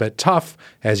a little bit tough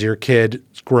as your kid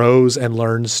grows and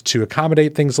learns to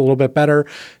accommodate things a little bit better.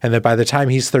 And that by the time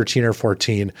he's 13 or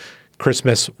 14,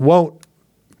 Christmas won't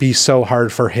be so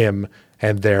hard for him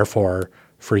and therefore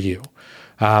for you.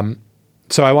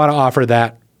 So I want to offer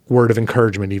that word of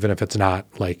encouragement, even if it's not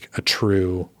like a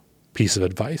true piece of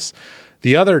advice.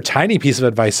 The other tiny piece of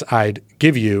advice I'd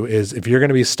give you is, if you're going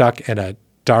to be stuck in a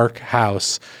dark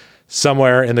house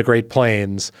somewhere in the Great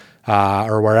Plains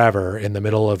or wherever in the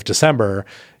middle of December,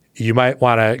 you might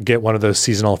want to get one of those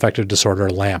seasonal affective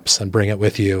disorder lamps and bring it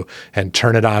with you and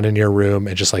turn it on in your room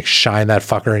and just like shine that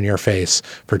fucker in your face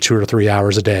for 2 or 3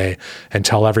 hours a day and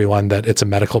tell everyone that it's a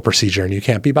medical procedure and you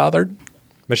can't be bothered.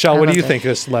 Michelle, what do you think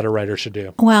this letter writer should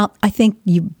do? Well, I think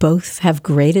you both have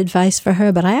great advice for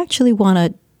her, but I actually want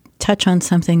to touch on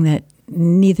something that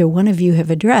neither one of you have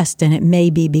addressed, and it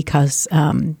may be because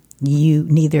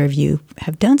neither of you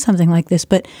have done something like this,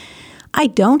 but I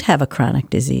don't have a chronic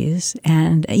disease,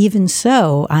 and even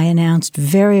so, I announced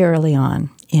very early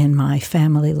on in my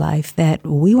family life that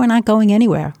we were not going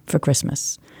anywhere for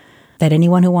Christmas, that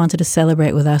anyone who wanted to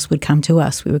celebrate with us would come to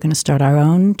us. We were going to start our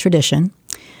own tradition.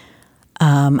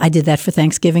 I did that for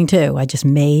Thanksgiving, too. I just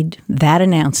made that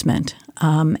announcement.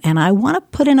 And I want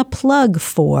to put in a plug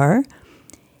for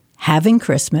having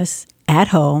Christmas at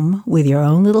home with your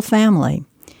own little family.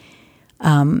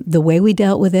 The way we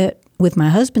dealt with it with my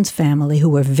husband's family, who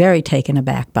were very taken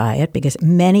aback by it because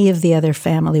many of the other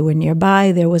family were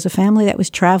nearby. There was a family that was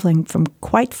traveling from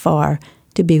quite far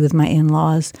to be with my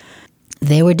in-laws.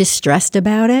 They were distressed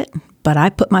about it, but I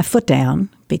put my foot down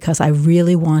because I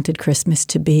really wanted Christmas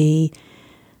to be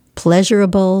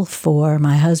pleasurable for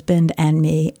my husband and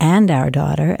me and our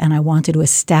daughter, and I wanted to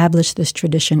establish this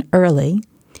tradition early.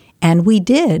 And we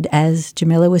did, as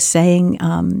Jamila was saying,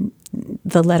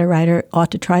 the letter writer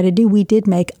ought to try to do. We did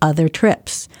make other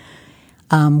trips.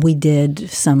 We did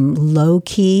some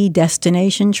low-key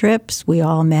destination trips. We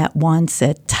all met once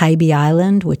at Tybee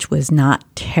Island, which was not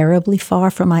terribly far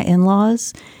from my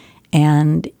in-laws.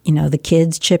 And, the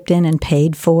kids chipped in and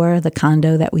paid for the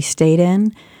condo that we stayed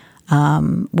in.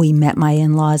 We met my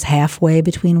in-laws halfway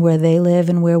between where they live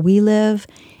and where we live.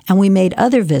 And we made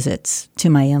other visits to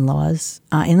my in-laws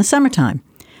in the summertime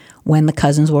when the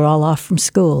cousins were all off from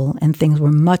school and things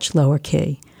were much lower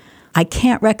key. I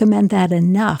can't recommend that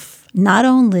enough, not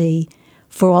only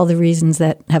for all the reasons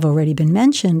that have already been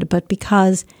mentioned, but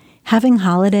because having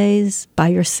holidays by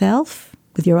yourself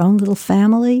with your own little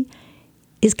family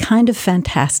is kind of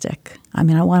fantastic. I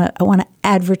mean, I want to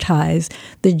advertise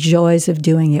the joys of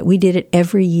doing it. We did it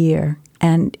every year,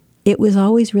 and it was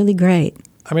always really great.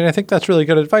 I mean, I think that's really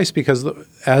good advice because,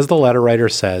 as the letter writer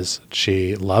says,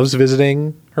 she loves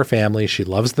visiting her family. She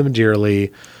loves them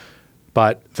dearly.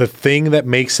 But the thing that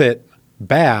makes it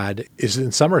bad is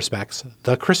in some respects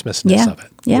the Christmasness of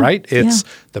it, right? It's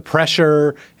the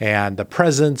pressure and the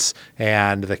presents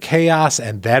and the chaos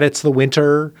and that it's the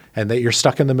winter and that you're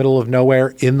stuck in the middle of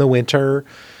nowhere in the winter.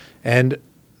 And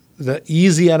the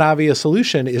easy and obvious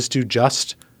solution is to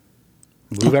just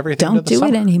move everything to the summer.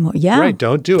 Don't do it anymore. Yeah. Right.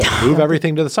 Don't do it. Move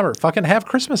everything to the summer. Fucking have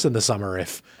Christmas in the summer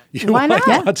if you Why not?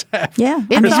 want to have Yeah.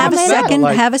 I mean,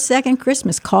 have a second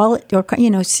Christmas. Call it, or,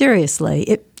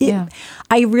 seriously.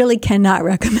 I really cannot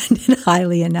recommend it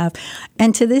highly enough.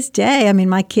 And to this day, I mean,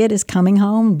 my kid is coming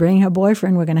home, bringing her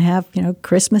boyfriend. We're going to have,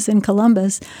 Christmas in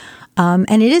Columbus.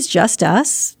 And it is just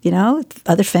us. If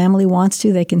other family wants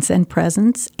to, they can send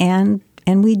presents. And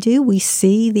we do. We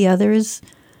see the others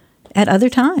at other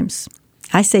times.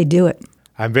 I say do it.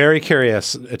 I'm very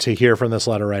curious to hear from this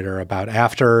letter writer about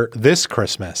after this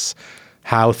Christmas,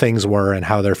 how things were and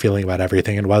how they're feeling about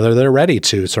everything and whether they're ready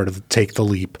to sort of take the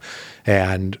leap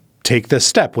and take this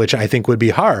step, which I think would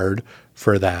be hard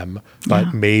for them,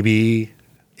 but maybe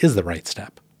is the right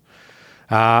step.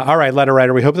 All right, letter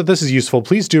writer, we hope that this is useful.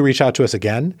 Please do reach out to us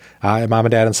again at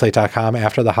momanddadandslate.com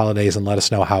after the holidays and let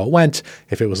us know how it went,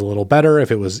 if it was a little better,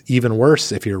 if it was even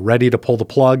worse, if you're ready to pull the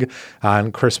plug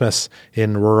on Christmas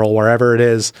in rural, wherever it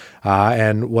is,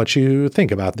 and what you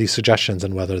think about these suggestions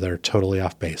and whether they're totally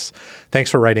off base.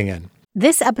 Thanks for writing in.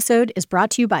 This episode is brought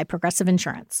to you by Progressive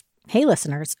Insurance. Hey,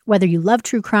 listeners, whether you love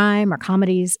true crime or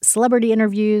comedies, celebrity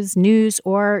interviews, news,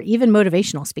 or even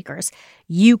motivational speakers,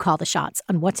 you call the shots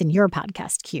on what's in your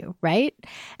podcast queue, right?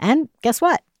 And guess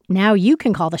what? Now you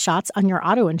can call the shots on your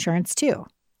auto insurance, too.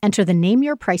 Enter the Name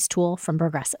Your Price tool from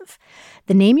Progressive.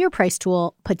 The Name Your Price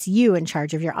tool puts you in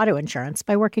charge of your auto insurance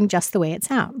by working just the way it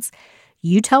sounds.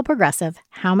 You tell Progressive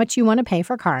how much you want to pay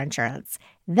for car insurance.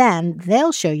 Then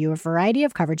they'll show you a variety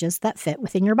of coverages that fit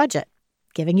within your budget,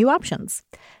 giving you options.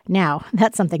 Now,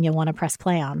 that's something you'll want to press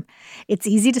play on. It's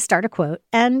easy to start a quote,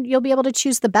 and you'll be able to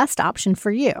choose the best option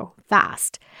for you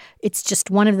fast. It's just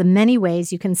one of the many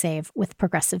ways you can save with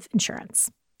Progressive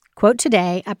Insurance. Quote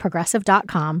today at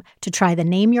Progressive.com to try the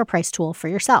Name Your Price tool for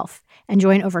yourself and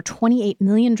join over 28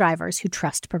 million drivers who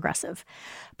trust Progressive.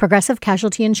 Progressive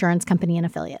Casualty Insurance Company and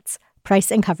Affiliates.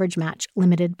 Price and coverage match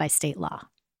limited by state law.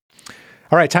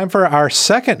 All right, time for our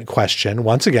second question,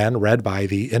 once again read by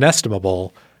the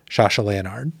inestimable Shasha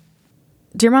Leonard.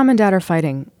 Dear Mom and Dad are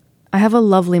fighting. I have a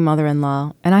lovely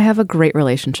mother-in-law, and I have a great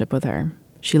relationship with her.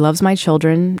 She loves my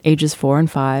children, ages 4 and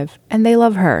 5, and they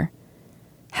love her.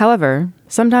 However,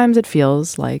 sometimes it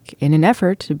feels like, in an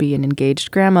effort to be an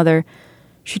engaged grandmother,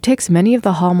 she takes many of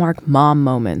the hallmark mom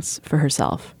moments for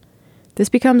herself. This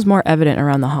becomes more evident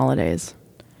around the holidays.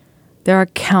 There are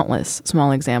countless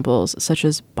small examples, such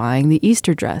as buying the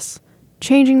Easter dress,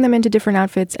 changing them into different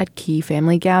outfits at key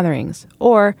family gatherings,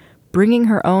 or bringing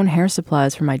her own hair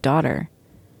supplies for my daughter.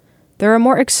 There are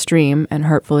more extreme and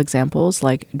hurtful examples,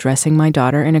 like dressing my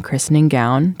daughter in a christening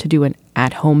gown to do an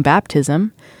at-home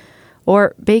baptism,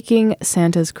 or baking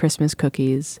Santa's Christmas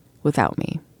cookies without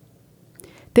me.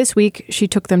 This week, she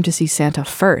took them to see Santa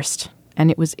first, and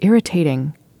it was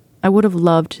irritating. I would have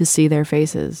loved to see their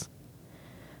faces.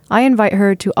 I invite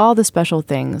her to all the special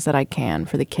things that I can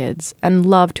for the kids and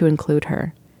love to include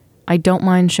her. I don't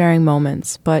mind sharing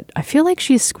moments, but I feel like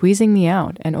she's squeezing me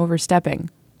out and overstepping.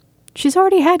 She's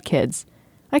already had kids.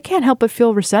 I can't help but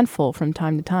feel resentful from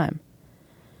time to time.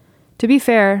 To be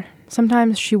fair,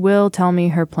 sometimes she will tell me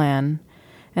her plan,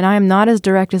 and I am not as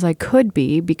direct as I could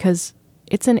be because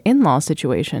it's an in-law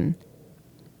situation.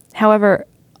 However,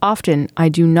 often I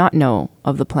do not know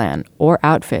of the plan or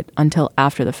outfit until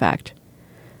after the fact.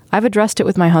 I've addressed it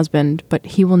with my husband, but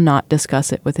he will not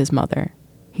discuss it with his mother.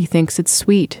 He thinks it's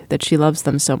sweet that she loves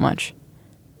them so much.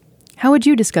 How would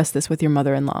you discuss this with your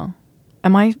mother-in-law?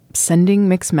 Am I sending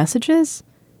mixed messages?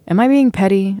 Am I being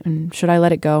petty, and should I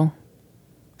let it go?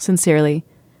 Sincerely,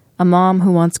 a mom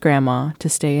who wants grandma to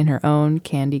stay in her own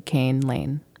candy cane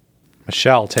lane.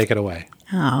 Michelle, take it away.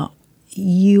 Oh,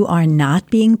 you are not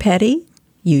being petty.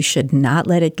 You should not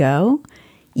let it go.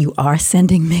 You are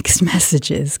sending mixed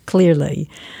messages, clearly.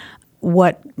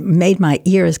 What made my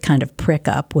ears kind of prick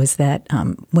up was that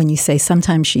when you say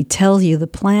sometimes she tells you the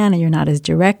plan and you're not as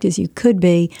direct as you could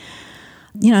be,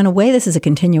 in a way this is a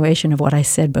continuation of what I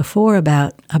said before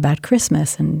about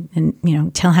Christmas and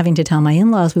having to tell my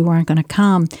in-laws we weren't going to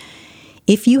come.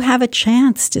 If you have a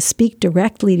chance to speak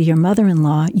directly to your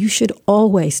mother-in-law, you should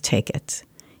always take it.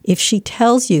 If she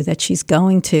tells you that she's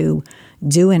going to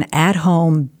do an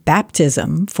at-home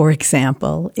baptism, for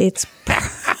example, it's...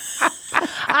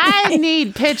 I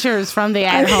need pictures from the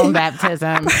at-home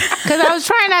baptism because I was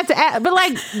trying not to ask,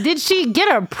 but did she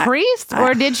get a priest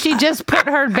or did she just put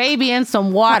her baby in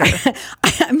some water?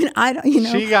 I mean, I don't, you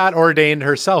know. She got ordained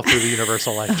herself through the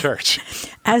Universal Life Church.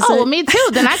 Well, me too.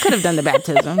 Then I could have done the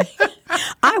baptism.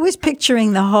 I was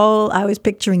picturing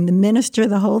the minister,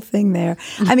 the whole thing there.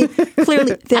 I mean,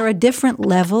 clearly there are different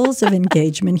levels of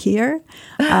engagement here.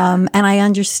 And I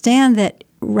understand that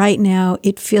right now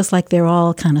it feels like they're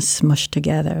all kind of smushed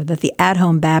together, that the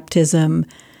at-home baptism,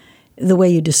 the way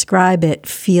you describe it,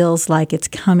 feels like it's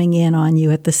coming in on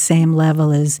you at the same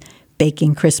level as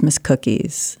baking Christmas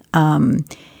cookies. And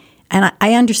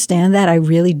I understand that. I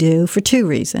really do, for two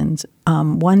reasons.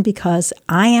 One, because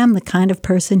I am the kind of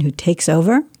person who takes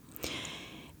over.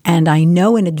 And I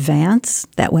know in advance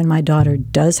that when my daughter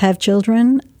does have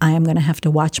children, I am going to have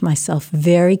to watch myself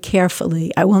very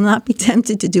carefully. I will not be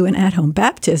tempted to do an at-home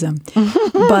baptism.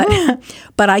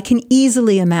 But I can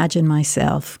easily imagine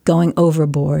myself going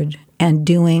overboard and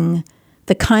doing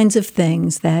the kinds of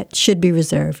things that should be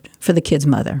reserved for the kid's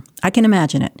mother. I can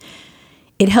imagine it.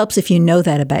 It helps if you know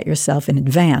that about yourself in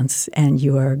advance and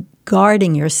you are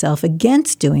guarding yourself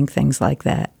against doing things like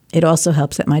that. It also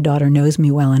helps that my daughter knows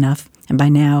me well enough, and by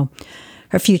now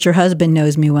her future husband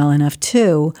knows me well enough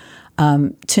too,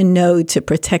 to know to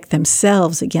protect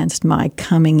themselves against my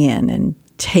coming in and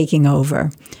taking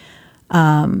over.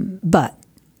 But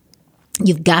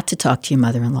you've got to talk to your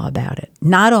mother-in-law about it.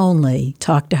 Not only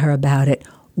talk to her about it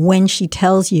when she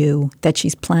tells you that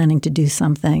she's planning to do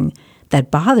something that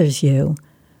bothers you,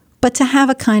 but to have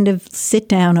a kind of sit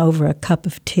down over a cup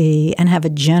of tea and have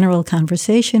a general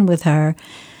conversation with her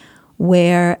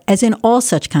where, as in all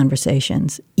such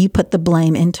conversations, you put the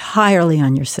blame entirely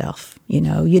on yourself. You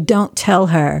know, you don't tell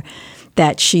her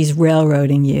that she's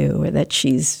railroading you or that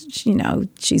she's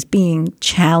being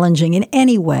challenging in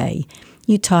any way.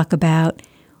 You talk about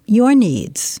your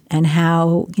needs and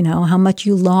how much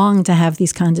you long to have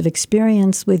these kinds of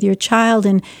experience with your child,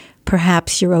 and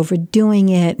perhaps you're overdoing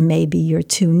it. Maybe you're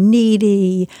too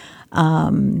needy.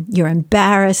 You're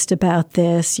embarrassed about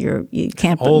this. You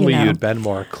can't. Only you'd been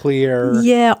more clear.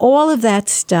 Yeah, all of that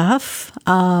stuff.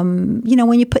 When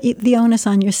you put the onus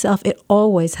on yourself, it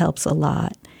always helps a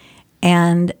lot.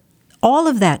 And all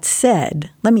of that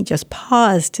said, let me just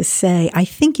pause to say, I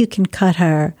think you can cut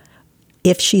her.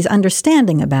 If she's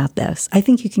understanding about this, I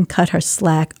think you can cut her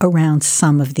slack around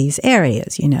some of these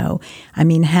areas, I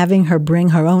mean, having her bring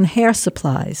her own hair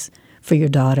supplies for your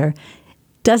daughter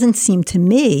doesn't seem to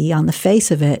me, on the face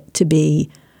of it, to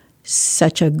be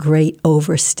such a great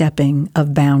overstepping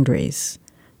of boundaries,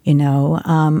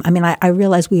 I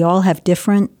realize we all have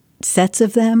different sets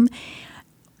of them.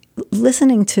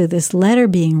 Listening to this letter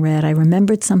being read, I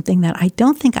remembered something that I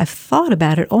don't think I've thought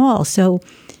about at all. So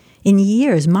in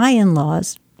years, my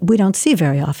in-laws, we don't see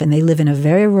very often. They live in a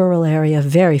very rural area,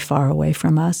 very far away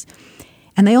from us.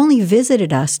 And they only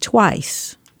visited us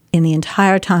twice in the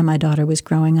entire time my daughter was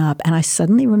growing up. And I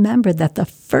suddenly remembered that the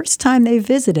first time they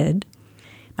visited,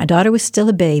 my daughter was still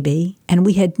a baby, and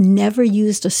we had never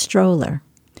used a stroller.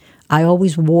 I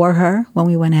always wore her when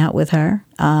we went out with her,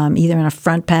 either in a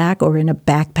front pack or in a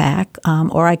backpack,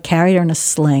 or I carried her in a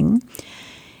sling.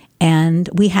 And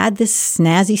we had this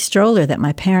snazzy stroller that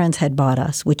my parents had bought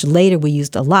us, which later we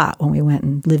used a lot when we went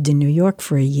and lived in New York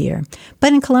for a year.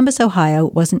 But in Columbus, Ohio,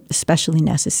 it wasn't especially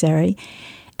necessary.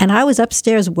 And I was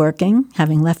upstairs working,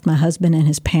 having left my husband and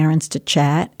his parents to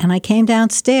chat, and I came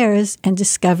downstairs and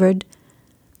discovered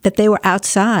that they were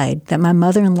outside, that my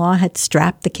mother-in-law had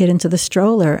strapped the kid into the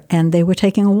stroller, and they were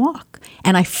taking a walk.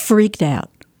 And I freaked out.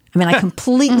 I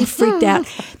completely freaked out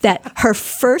that her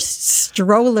first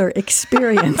stroller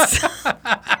experience.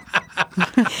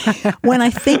 When I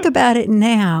think about it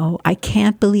now, I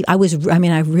can't believe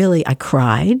I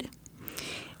cried.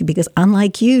 Because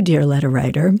unlike you, dear letter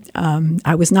writer,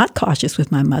 I was not cautious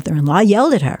with my mother-in-law. I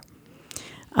yelled at her.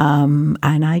 And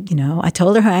I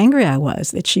told her how angry I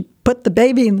was that she put the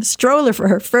baby in the stroller for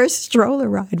her first stroller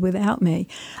ride without me.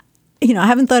 I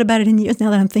haven't thought about it in years. Now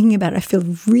that I'm thinking about it, I feel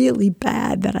really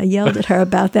bad that I yelled at her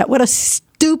about that. What a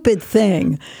stupid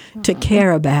thing to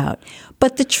care about.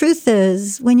 But the truth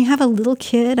is, when you have a little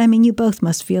kid, you both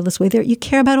must feel this way. You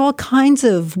care about all kinds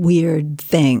of weird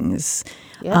things.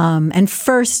 Yep. And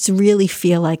firsts really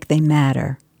feel like they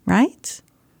matter, right?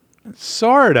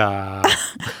 Sorta.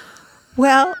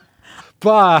 Well,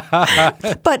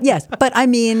 but yes,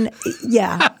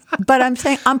 yeah. But I'm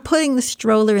saying I'm putting the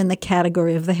stroller in the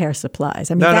category of the hair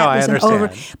supplies. I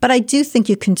understand. But I do think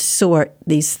you can sort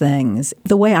these things.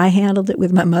 The way I handled it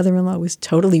with my mother-in-law was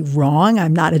totally wrong.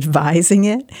 I'm not advising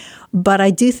it. But I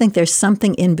do think there's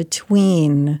something in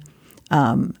between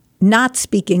not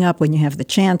speaking up when you have the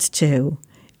chance to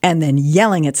and then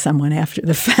yelling at someone after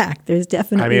the fact. There's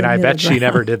definitely I bet she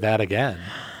never did that again.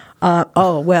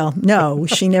 Well, no,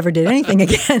 she never did anything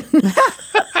again.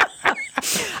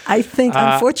 I think,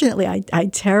 unfortunately, I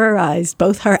terrorized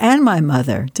both her and my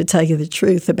mother, to tell you the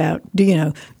truth, about,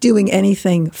 doing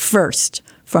anything first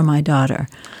for my daughter.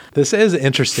 This is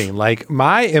interesting. Like,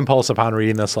 my impulse upon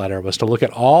reading this letter was to look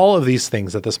at all of these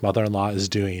things that this mother-in-law is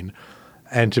doing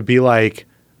and to be like,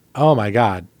 oh my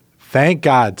God, thank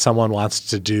God someone wants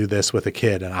to do this with a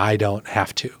kid and I don't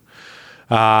have to.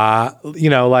 I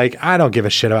don't give a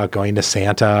shit about going to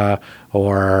Santa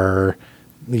or,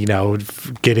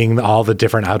 getting all the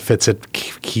different outfits at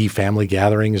key family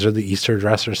gatherings or the Easter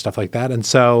dress or stuff like that. And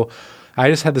so I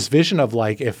just had this vision of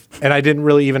and I didn't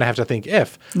really even have to think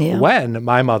when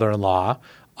my mother-in-law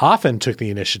often took the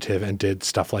initiative and did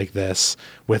stuff like this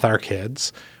with our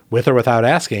kids, with or without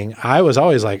asking, I was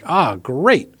always like,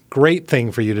 great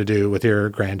thing for you to do with your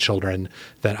grandchildren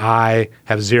that I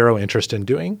have zero interest in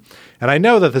doing. And I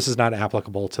know that this is not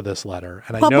applicable to this letter.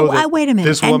 And I know that wait a minute.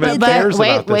 This woman cares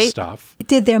about this stuff.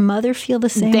 Did their mother feel the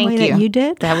same way that you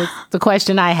did? That was the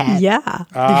question I had. Yeah.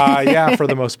 Yeah, for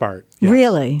the most part. Yes.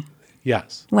 Really?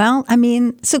 Yes. Well,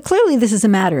 so clearly this is a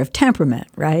matter of temperament,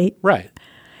 right? Right.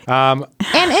 And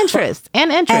interest.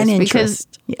 Because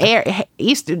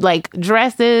Easter,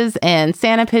 dresses and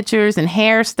Santa pictures and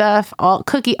hair stuff, all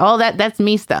that's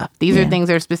me stuff. These are things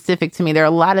that are specific to me. There are a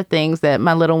lot of things that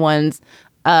my little one's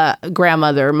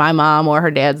grandmother, my mom or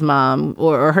her dad's mom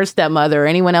or her stepmother or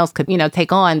anyone else could,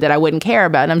 take on that I wouldn't care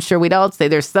about. And I'm sure we'd all say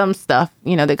there's some stuff,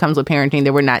 that comes with parenting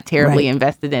that we're not terribly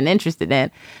invested and interested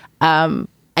in.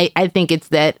 I think it's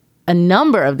that a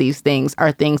number of these things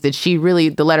are things that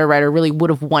the letter writer really would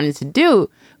have wanted to do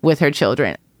with her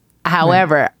children.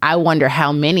 However, I wonder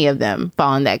how many of them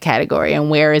fall in that category,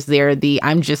 and where is there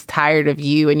I'm just tired of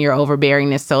you and your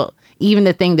overbearingness. So even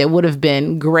the thing that would have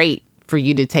been great for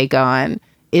you to take on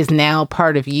is now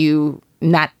part of you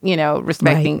not,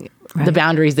 respecting the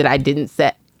boundaries that I didn't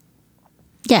set.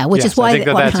 Yeah, which is why I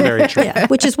think that's very true. Yeah,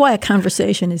 which is why a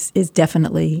conversation is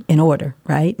definitely in order,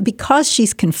 right? Because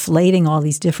she's conflating all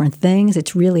these different things,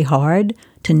 it's really hard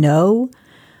to know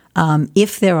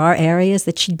if there are areas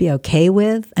that she'd be okay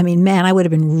with. I mean, man, I would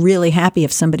have been really happy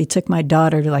if somebody took my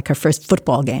daughter to her first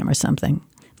football game or something.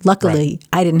 Luckily,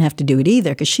 I didn't have to do it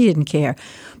either because she didn't care.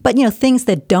 But, things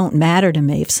that don't matter to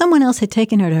me. If someone else had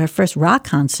taken her to her first rock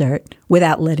concert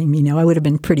without letting me know, I would have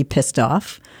been pretty pissed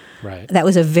off. Right. That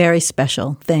was a very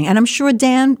special thing. And I'm sure,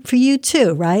 Dan, for you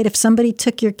too, right? If somebody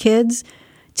took your kids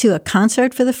to a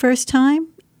concert for the first time,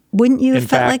 wouldn't you have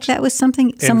felt like that was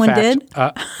something someone did?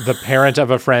 The parent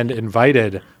of a friend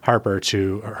invited Harper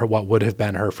to what would have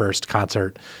been her first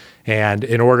concert. And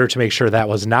in order to make sure that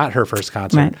was not her first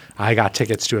concert, I got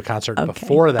tickets to a concert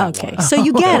before that one. So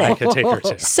you get it. I could take her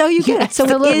to. So you get it. So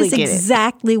it is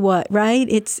exactly what, right?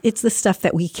 It's the stuff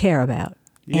that we care about.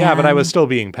 Yeah, but I was still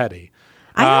being petty.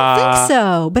 I don't think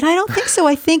so. But I don't think so.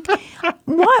 I think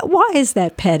why is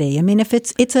that petty? I mean, if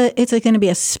it's going to be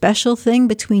a special thing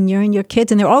between you and your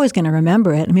kids, and they're always going to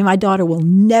remember it. I mean, my daughter will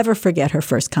never forget her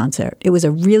first concert. It was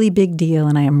a really big deal,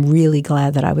 and I am really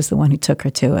glad that I was the one who took her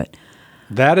to it.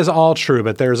 That is all true,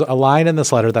 but there's a line in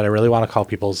this letter that I really want to call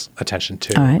people's attention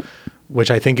to, which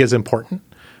I think is important,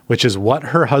 which is what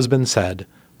her husband said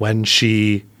when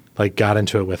she got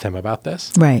into it with him about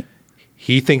this. Right.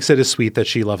 He thinks it is sweet that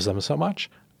she loves them so much.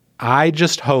 I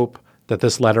just hope that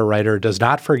this letter writer does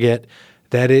not forget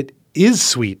that it is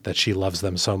sweet that she loves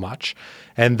them so much,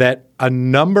 and that a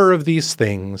number of these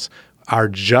things are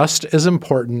just as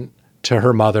important to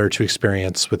her mother to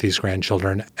experience with these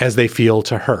grandchildren as they feel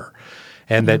to her.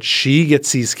 And that she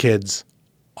gets these kids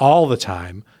all the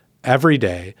time, every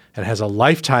day, and has a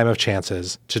lifetime of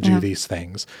chances to do these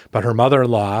things. But her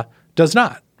mother-in-law does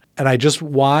not. And I just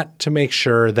want to make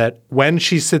sure that when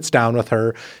she sits down with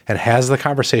her and has the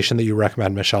conversation that you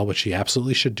recommend, Michelle, which she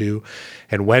absolutely should do,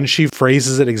 and when she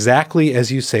phrases it exactly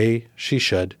as you say she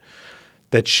should,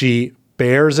 that she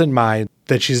bears in mind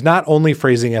that she's not only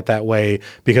phrasing it that way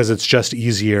because it's just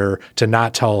easier to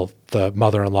not tell the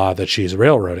mother-in-law that she's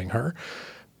railroading her,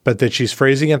 but that she's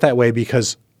phrasing it that way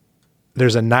because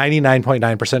there's a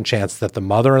 99.9% chance that the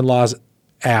mother-in-law's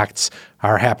acts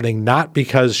are happening not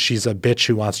because she's a bitch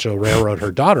who wants to railroad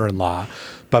her daughter-in-law,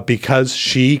 but because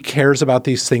she cares about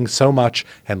these things so much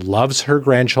and loves her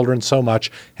grandchildren so much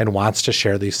and wants to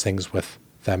share these things with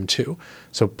them too.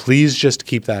 So please just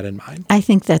keep that in mind. I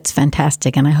think that's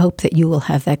fantastic, and I hope that you will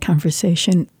have that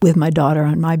conversation with my daughter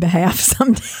on my behalf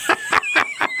someday.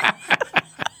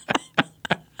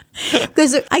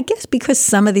 Because I guess because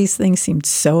some of these things seemed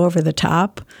so over the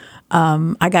top,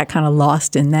 I got kind of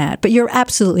lost in that. But you're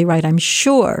absolutely right. I'm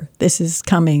sure this is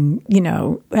coming,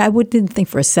 I didn't think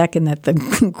for a second that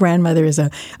the grandmother is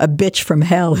a bitch from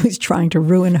hell who's trying to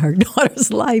ruin her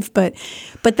daughter's life. But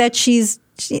that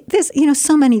there's,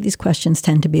 so many of these questions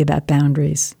tend to be about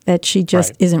boundaries, that she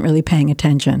just isn't really paying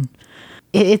attention.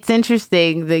 It's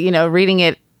interesting that, reading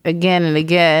it again and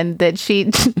again, that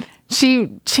she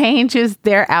changes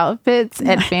their outfits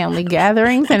at family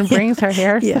gatherings and brings her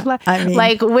hair stuff.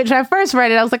 Which I first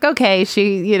read it, I was like, okay,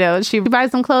 she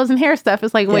buys some clothes and hair stuff.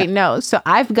 It's like, wait, no. So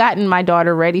I've gotten my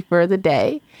daughter ready for the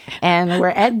day, and we're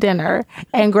at dinner,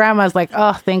 and Grandma's like,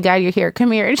 oh, thank God you're here.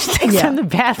 Come here. And she takes her in the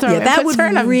bathroom. Yeah, that would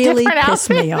really piss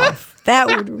me off. That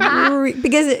would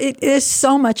because there's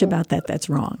so much about that that's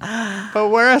wrong. But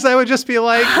whereas I would just be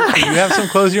like, you have some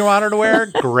clothes you want her to wear?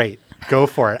 Great. Go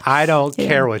for it. I don't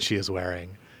care what she is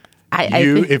wearing.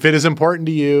 If it is important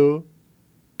to you,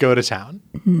 go to town.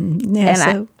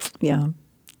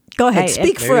 Go ahead.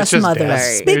 Speak for us,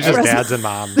 mothers. Speak for us, dads and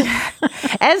moms.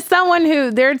 As someone who,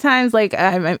 there are times like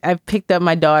I've picked up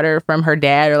my daughter from her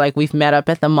dad, or like we've met up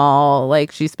at the mall.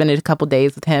 Like she spent a couple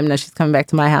days with him. Now she's coming back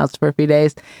to my house for a few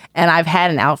days, and I've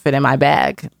had an outfit in my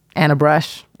bag, and a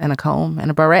brush, and a comb, and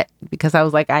a barrette, because I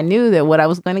was like, I knew that what I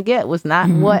was going to get was not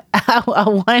what I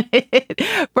wanted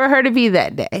for her to be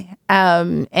that day.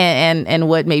 And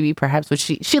what maybe perhaps what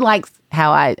she likes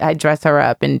how I dress her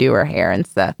up and do her hair and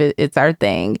stuff. It's our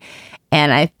thing.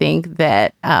 And I think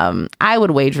that I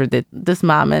would wager that this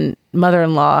mom and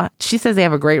mother-in-law, she says they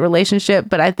have a great relationship,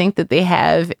 but I think that they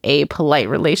have a polite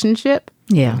relationship.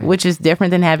 Yeah. Which is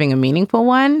different than having a meaningful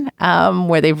one,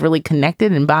 where they've really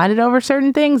connected and bonded over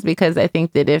certain things. Because I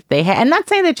think that if they and not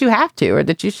saying that you have to or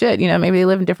that you should, maybe they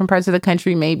live in different parts of the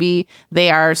country. Maybe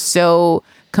they are so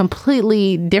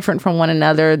completely different from one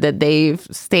another that they've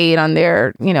stayed on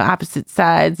their, opposite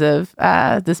sides of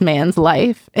this man's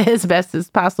life as best as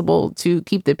possible to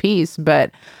keep the peace.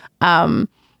 But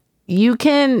you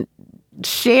can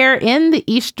share in the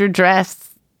Easter dress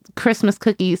Christmas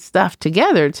cookie stuff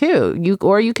together too. You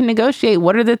can negotiate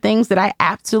what are the things that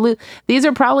these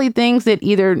are probably things that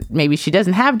either maybe she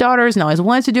doesn't have daughters and always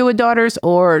wants to do with daughters,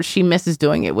 or she misses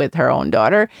doing it with her own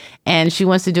daughter and she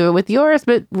wants to do it with yours.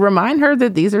 But remind her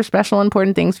that these are special,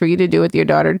 important things for you to do with your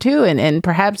daughter too. And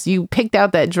perhaps you picked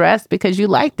out that dress because you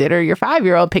liked it, or your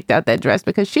 5-year-old picked out that dress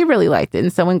because she really liked it.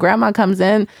 And so when Grandma comes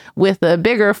in with a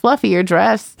bigger, fluffier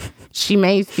dress, she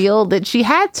may feel that she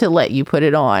had to let you put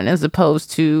it on as opposed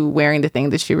to wearing the thing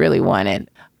that she really wanted.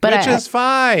 But which is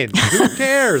fine. Who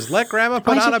cares? Let Grandma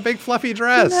put on a big fluffy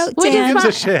dress. Who gives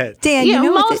a shit? Dan,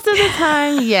 most of the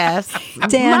time, yes.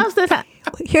 Dan, most of the time.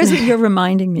 Here's what you're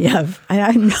reminding me of.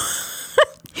 I know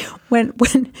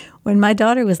when my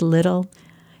daughter was little,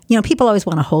 people always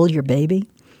want to hold your baby.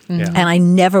 Yeah. And I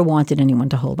never wanted anyone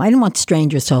to hold me. I didn't want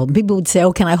strangers to hold me. People would say,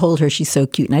 oh, can I hold her? She's so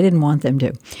cute. And I didn't want them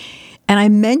to. And I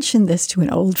mentioned this to an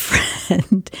old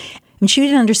friend, and she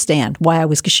didn't understand why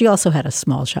because she also had a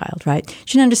small child, right?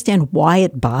 She didn't understand why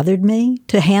it bothered me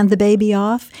to hand the baby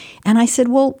off. And I said,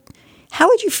 well, how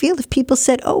would you feel if people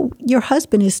said, oh, your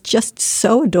husband is just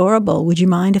so adorable. Would you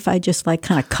mind if I just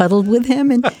kind of cuddled with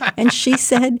him? And she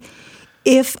said,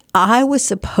 if I was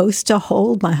supposed to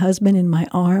hold my husband in my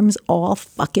arms all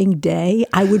fucking day,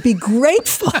 I would be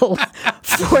grateful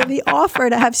for the offer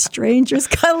to have strangers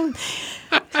cuddle.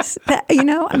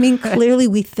 Clearly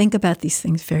we think about these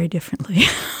things very differently.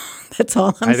 That's all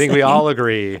I'm saying. I think we all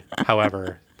agree,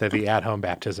 however, that the at-home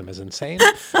baptism is insane.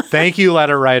 Thank you,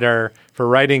 letter writer, for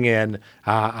writing in.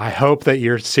 I hope that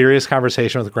your serious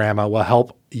conversation with Grandma will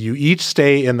help you each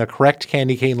stay in the correct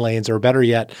candy cane lanes, or better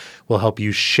yet, will help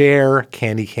you share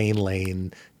candy cane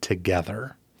lane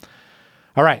together.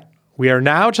 All right. We are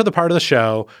now to the part of the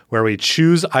show where we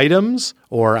choose items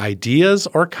or ideas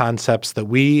or concepts that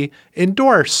we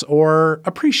endorse or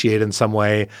appreciate in some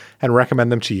way and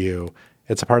recommend them to you.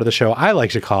 It's a part of the show I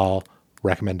like to call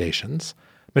recommendations.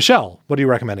 Michelle, what are you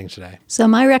recommending today? So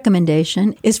my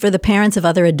recommendation is for the parents of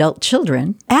other adult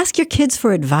children. Ask your kids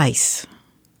for advice,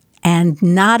 and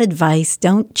not advice.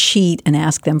 Don't cheat and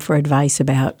ask them for advice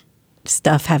about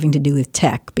stuff having to do with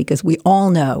tech, because we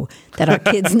all know that our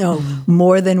kids know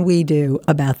more than we do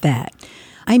about that.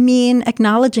 I mean,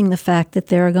 acknowledging the fact that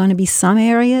there are going to be some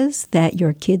areas that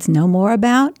your kids know more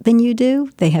about than you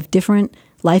do. They have different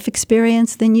life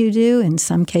experience than you do. In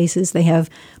some cases, they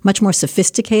have much more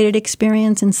sophisticated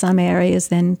experience in some areas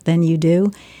than you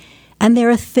do. And there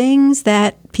are things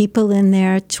that people in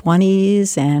their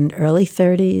 20s and early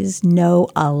 30s know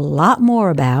a lot more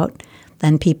about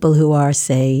than people who are,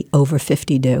 say, over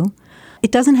 50 do.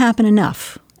 It doesn't happen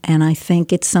enough. And I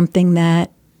think it's something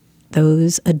that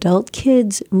those adult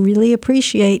kids really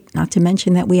appreciate, not to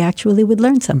mention that we actually would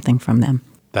learn something from them.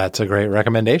 That's a great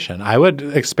recommendation. I would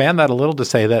expand that a little to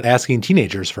say that asking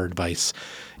teenagers for advice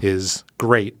is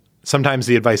great. Sometimes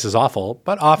the advice is awful,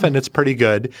 but often it's pretty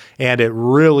good, and it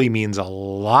really means a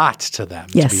lot to them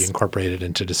to be incorporated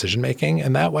into decision-making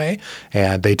in that way,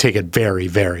 and they take it very,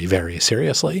 very, very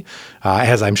seriously,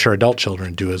 as I'm sure adult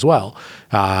children do as well,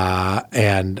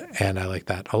 and I like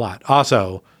that a lot.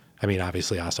 Also, I mean,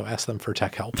 obviously also ask them for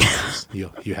tech help. You have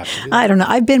to do that. I don't know.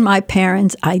 I've been my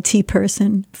parents' IT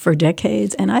person for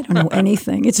decades, and I don't know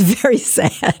anything. It's very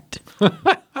sad.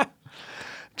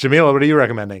 Jamila, what are you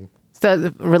recommending?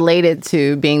 So related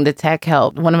to being the tech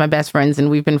help, one of my best friends, and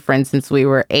we've been friends since we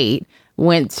were 8,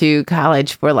 went to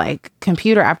college for like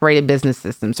computer operated business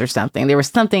systems or something. There was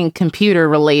something computer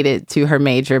related to her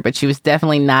major, but she was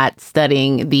definitely not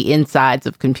studying the insides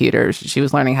of computers. She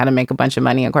was learning how to make a bunch of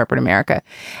money in corporate America.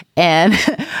 And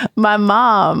my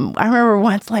mom, I remember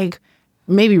once, like,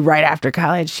 maybe right after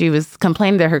college, she was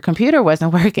complaining that her computer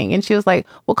wasn't working. And she was like,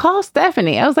 well, call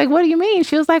Stephanie. I was like, what do you mean?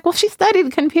 She was like, well, she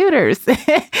studied computers.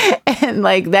 And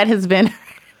like, that's been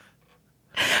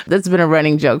a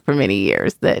running joke for many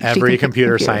years. That every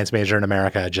computer science major in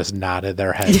America just nodded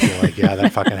their head. They're like, yeah,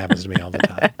 that fucking happens to me all the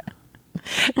time.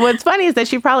 What's funny is that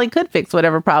she probably could fix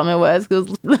whatever problem it was,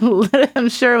 because I'm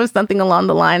sure it was something along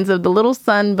the lines of the little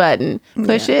sun button.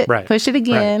 Push it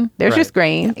again. There's your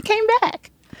screen. It came back.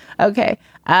 Okay.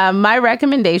 My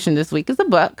recommendation this week is a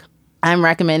book. I'm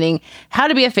recommending How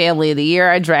to Be a Family. The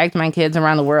Year I Dragged My Kids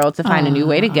Around the World to Find a New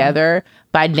Way Together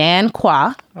by Dan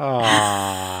Kwa.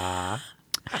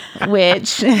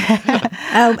 Which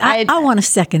I want to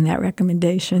second that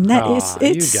recommendation.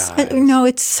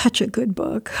 It's such a good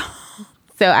book.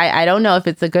 So I don't know if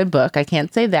it's a good book. I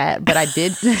can't say that, but I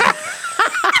did.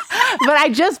 But I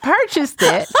just purchased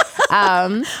it.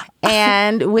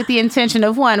 And with the intention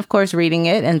of, one, of course, reading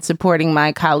it and supporting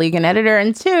my colleague and editor.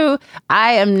 And two,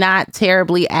 I am not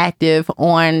terribly active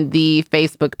on the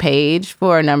Facebook page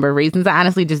for a number of reasons. I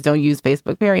honestly just don't use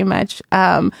Facebook very much.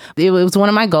 It was one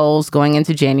of my goals going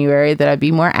into January that I'd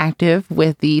be more active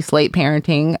with the Slate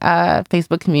Parenting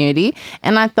Facebook community.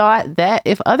 And I thought that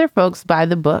if other folks buy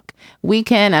the book, we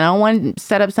can, and I don't want to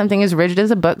set up something as rigid as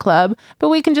a book club, but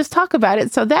we can just talk about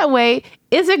it. So that way,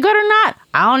 is it good or not?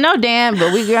 I don't know, Dan,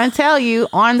 but we're going to tell you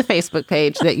on the Facebook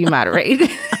page that you moderate.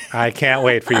 I can't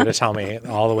wait for you to tell me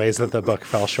all the ways that the book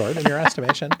fell short in your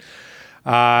estimation.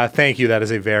 Thank you. That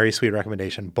is a very sweet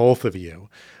recommendation, both of you.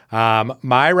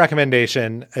 My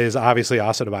recommendation is obviously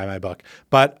also to buy my book.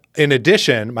 But in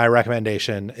addition, my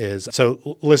recommendation is,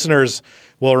 so listeners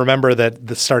will remember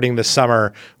that starting this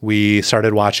summer, we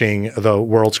started watching the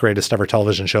world's greatest ever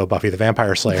television show, Buffy the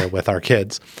Vampire Slayer, with our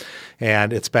kids.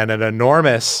 And it's been an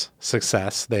enormous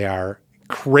success. They are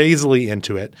crazily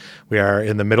into it. We are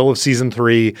in the middle of season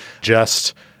 3,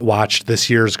 just watched This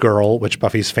Year's Girl, which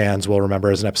Buffy's fans will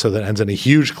remember as an episode that ends in a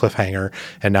huge cliffhanger.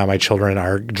 And now my children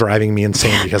are driving me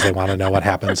insane because they want to know what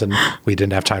happens. And we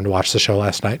didn't have time to watch the show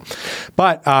last night.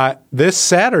 But this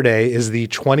Saturday is the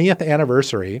 20th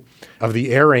anniversary of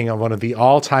the airing of one of the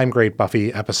all-time great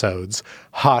Buffy episodes,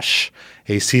 Hush,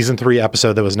 a season 3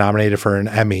 episode that was nominated for an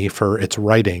Emmy for its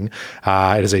writing.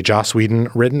 It is a Joss Whedon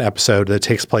written episode that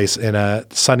takes place in a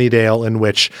Sunnydale in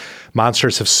which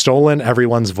monsters have stolen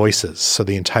everyone's voices. So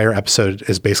the entire episode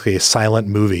is basically a silent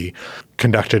movie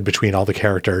conducted between all the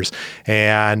characters.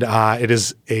 And it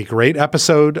is a great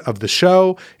episode of the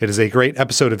show. It is a great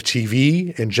episode of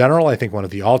TV in general. I think one of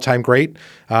the all-time great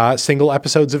single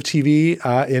episodes of TV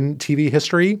in TV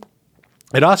history.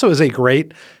 It also is a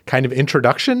great kind of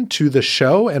introduction to the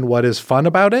show and what is fun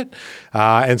about it.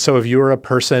 And so if you're a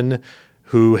person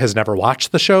who has never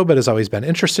watched the show but has always been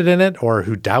interested in it, or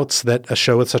who doubts that a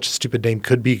show with such a stupid name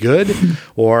could be good,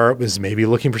 or is maybe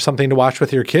looking for something to watch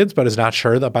with your kids but is not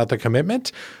sure about the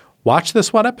commitment, watch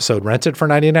this one episode, rent it for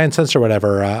 99 cents or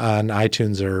whatever on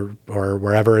iTunes or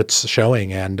wherever it's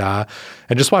showing, and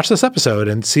just watch this episode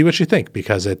and see what you think,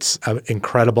 because it's an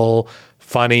incredible,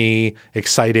 funny,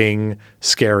 exciting,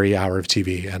 scary hour of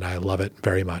TV, and I love it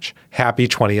very much. Happy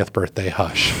 20th birthday,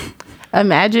 Hush.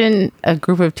 Imagine a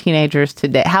group of teenagers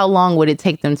today. How long would it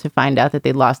take them to find out that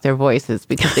they lost their voices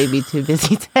because they'd be too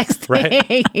busy texting?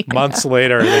 Right. Months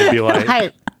later, they'd be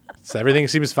like, So everything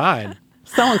seems fine.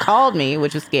 Someone called me,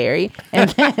 which was scary. And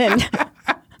then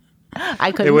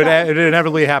I couldn't. It would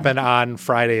inevitably happen on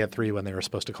Friday at 3 when they were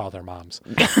supposed to call their moms.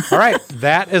 All right.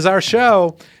 That is our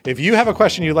show. If you have a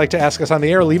question you'd like to ask us on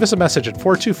the air, leave us a message at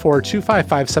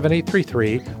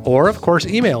 424-255-7833. Or, of course,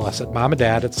 email us at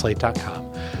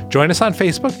momanddad@slate.com. Join us on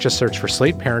Facebook. Just search for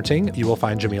Slate Parenting. You will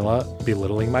find Jamila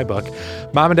belittling my book.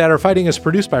 Mom and Dad Are Fighting is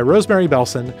produced by Rosemary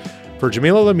Belson. For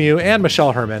Jamila Lemieux and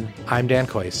Michelle Herman, I'm Dan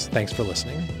Kois. Thanks for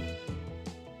listening.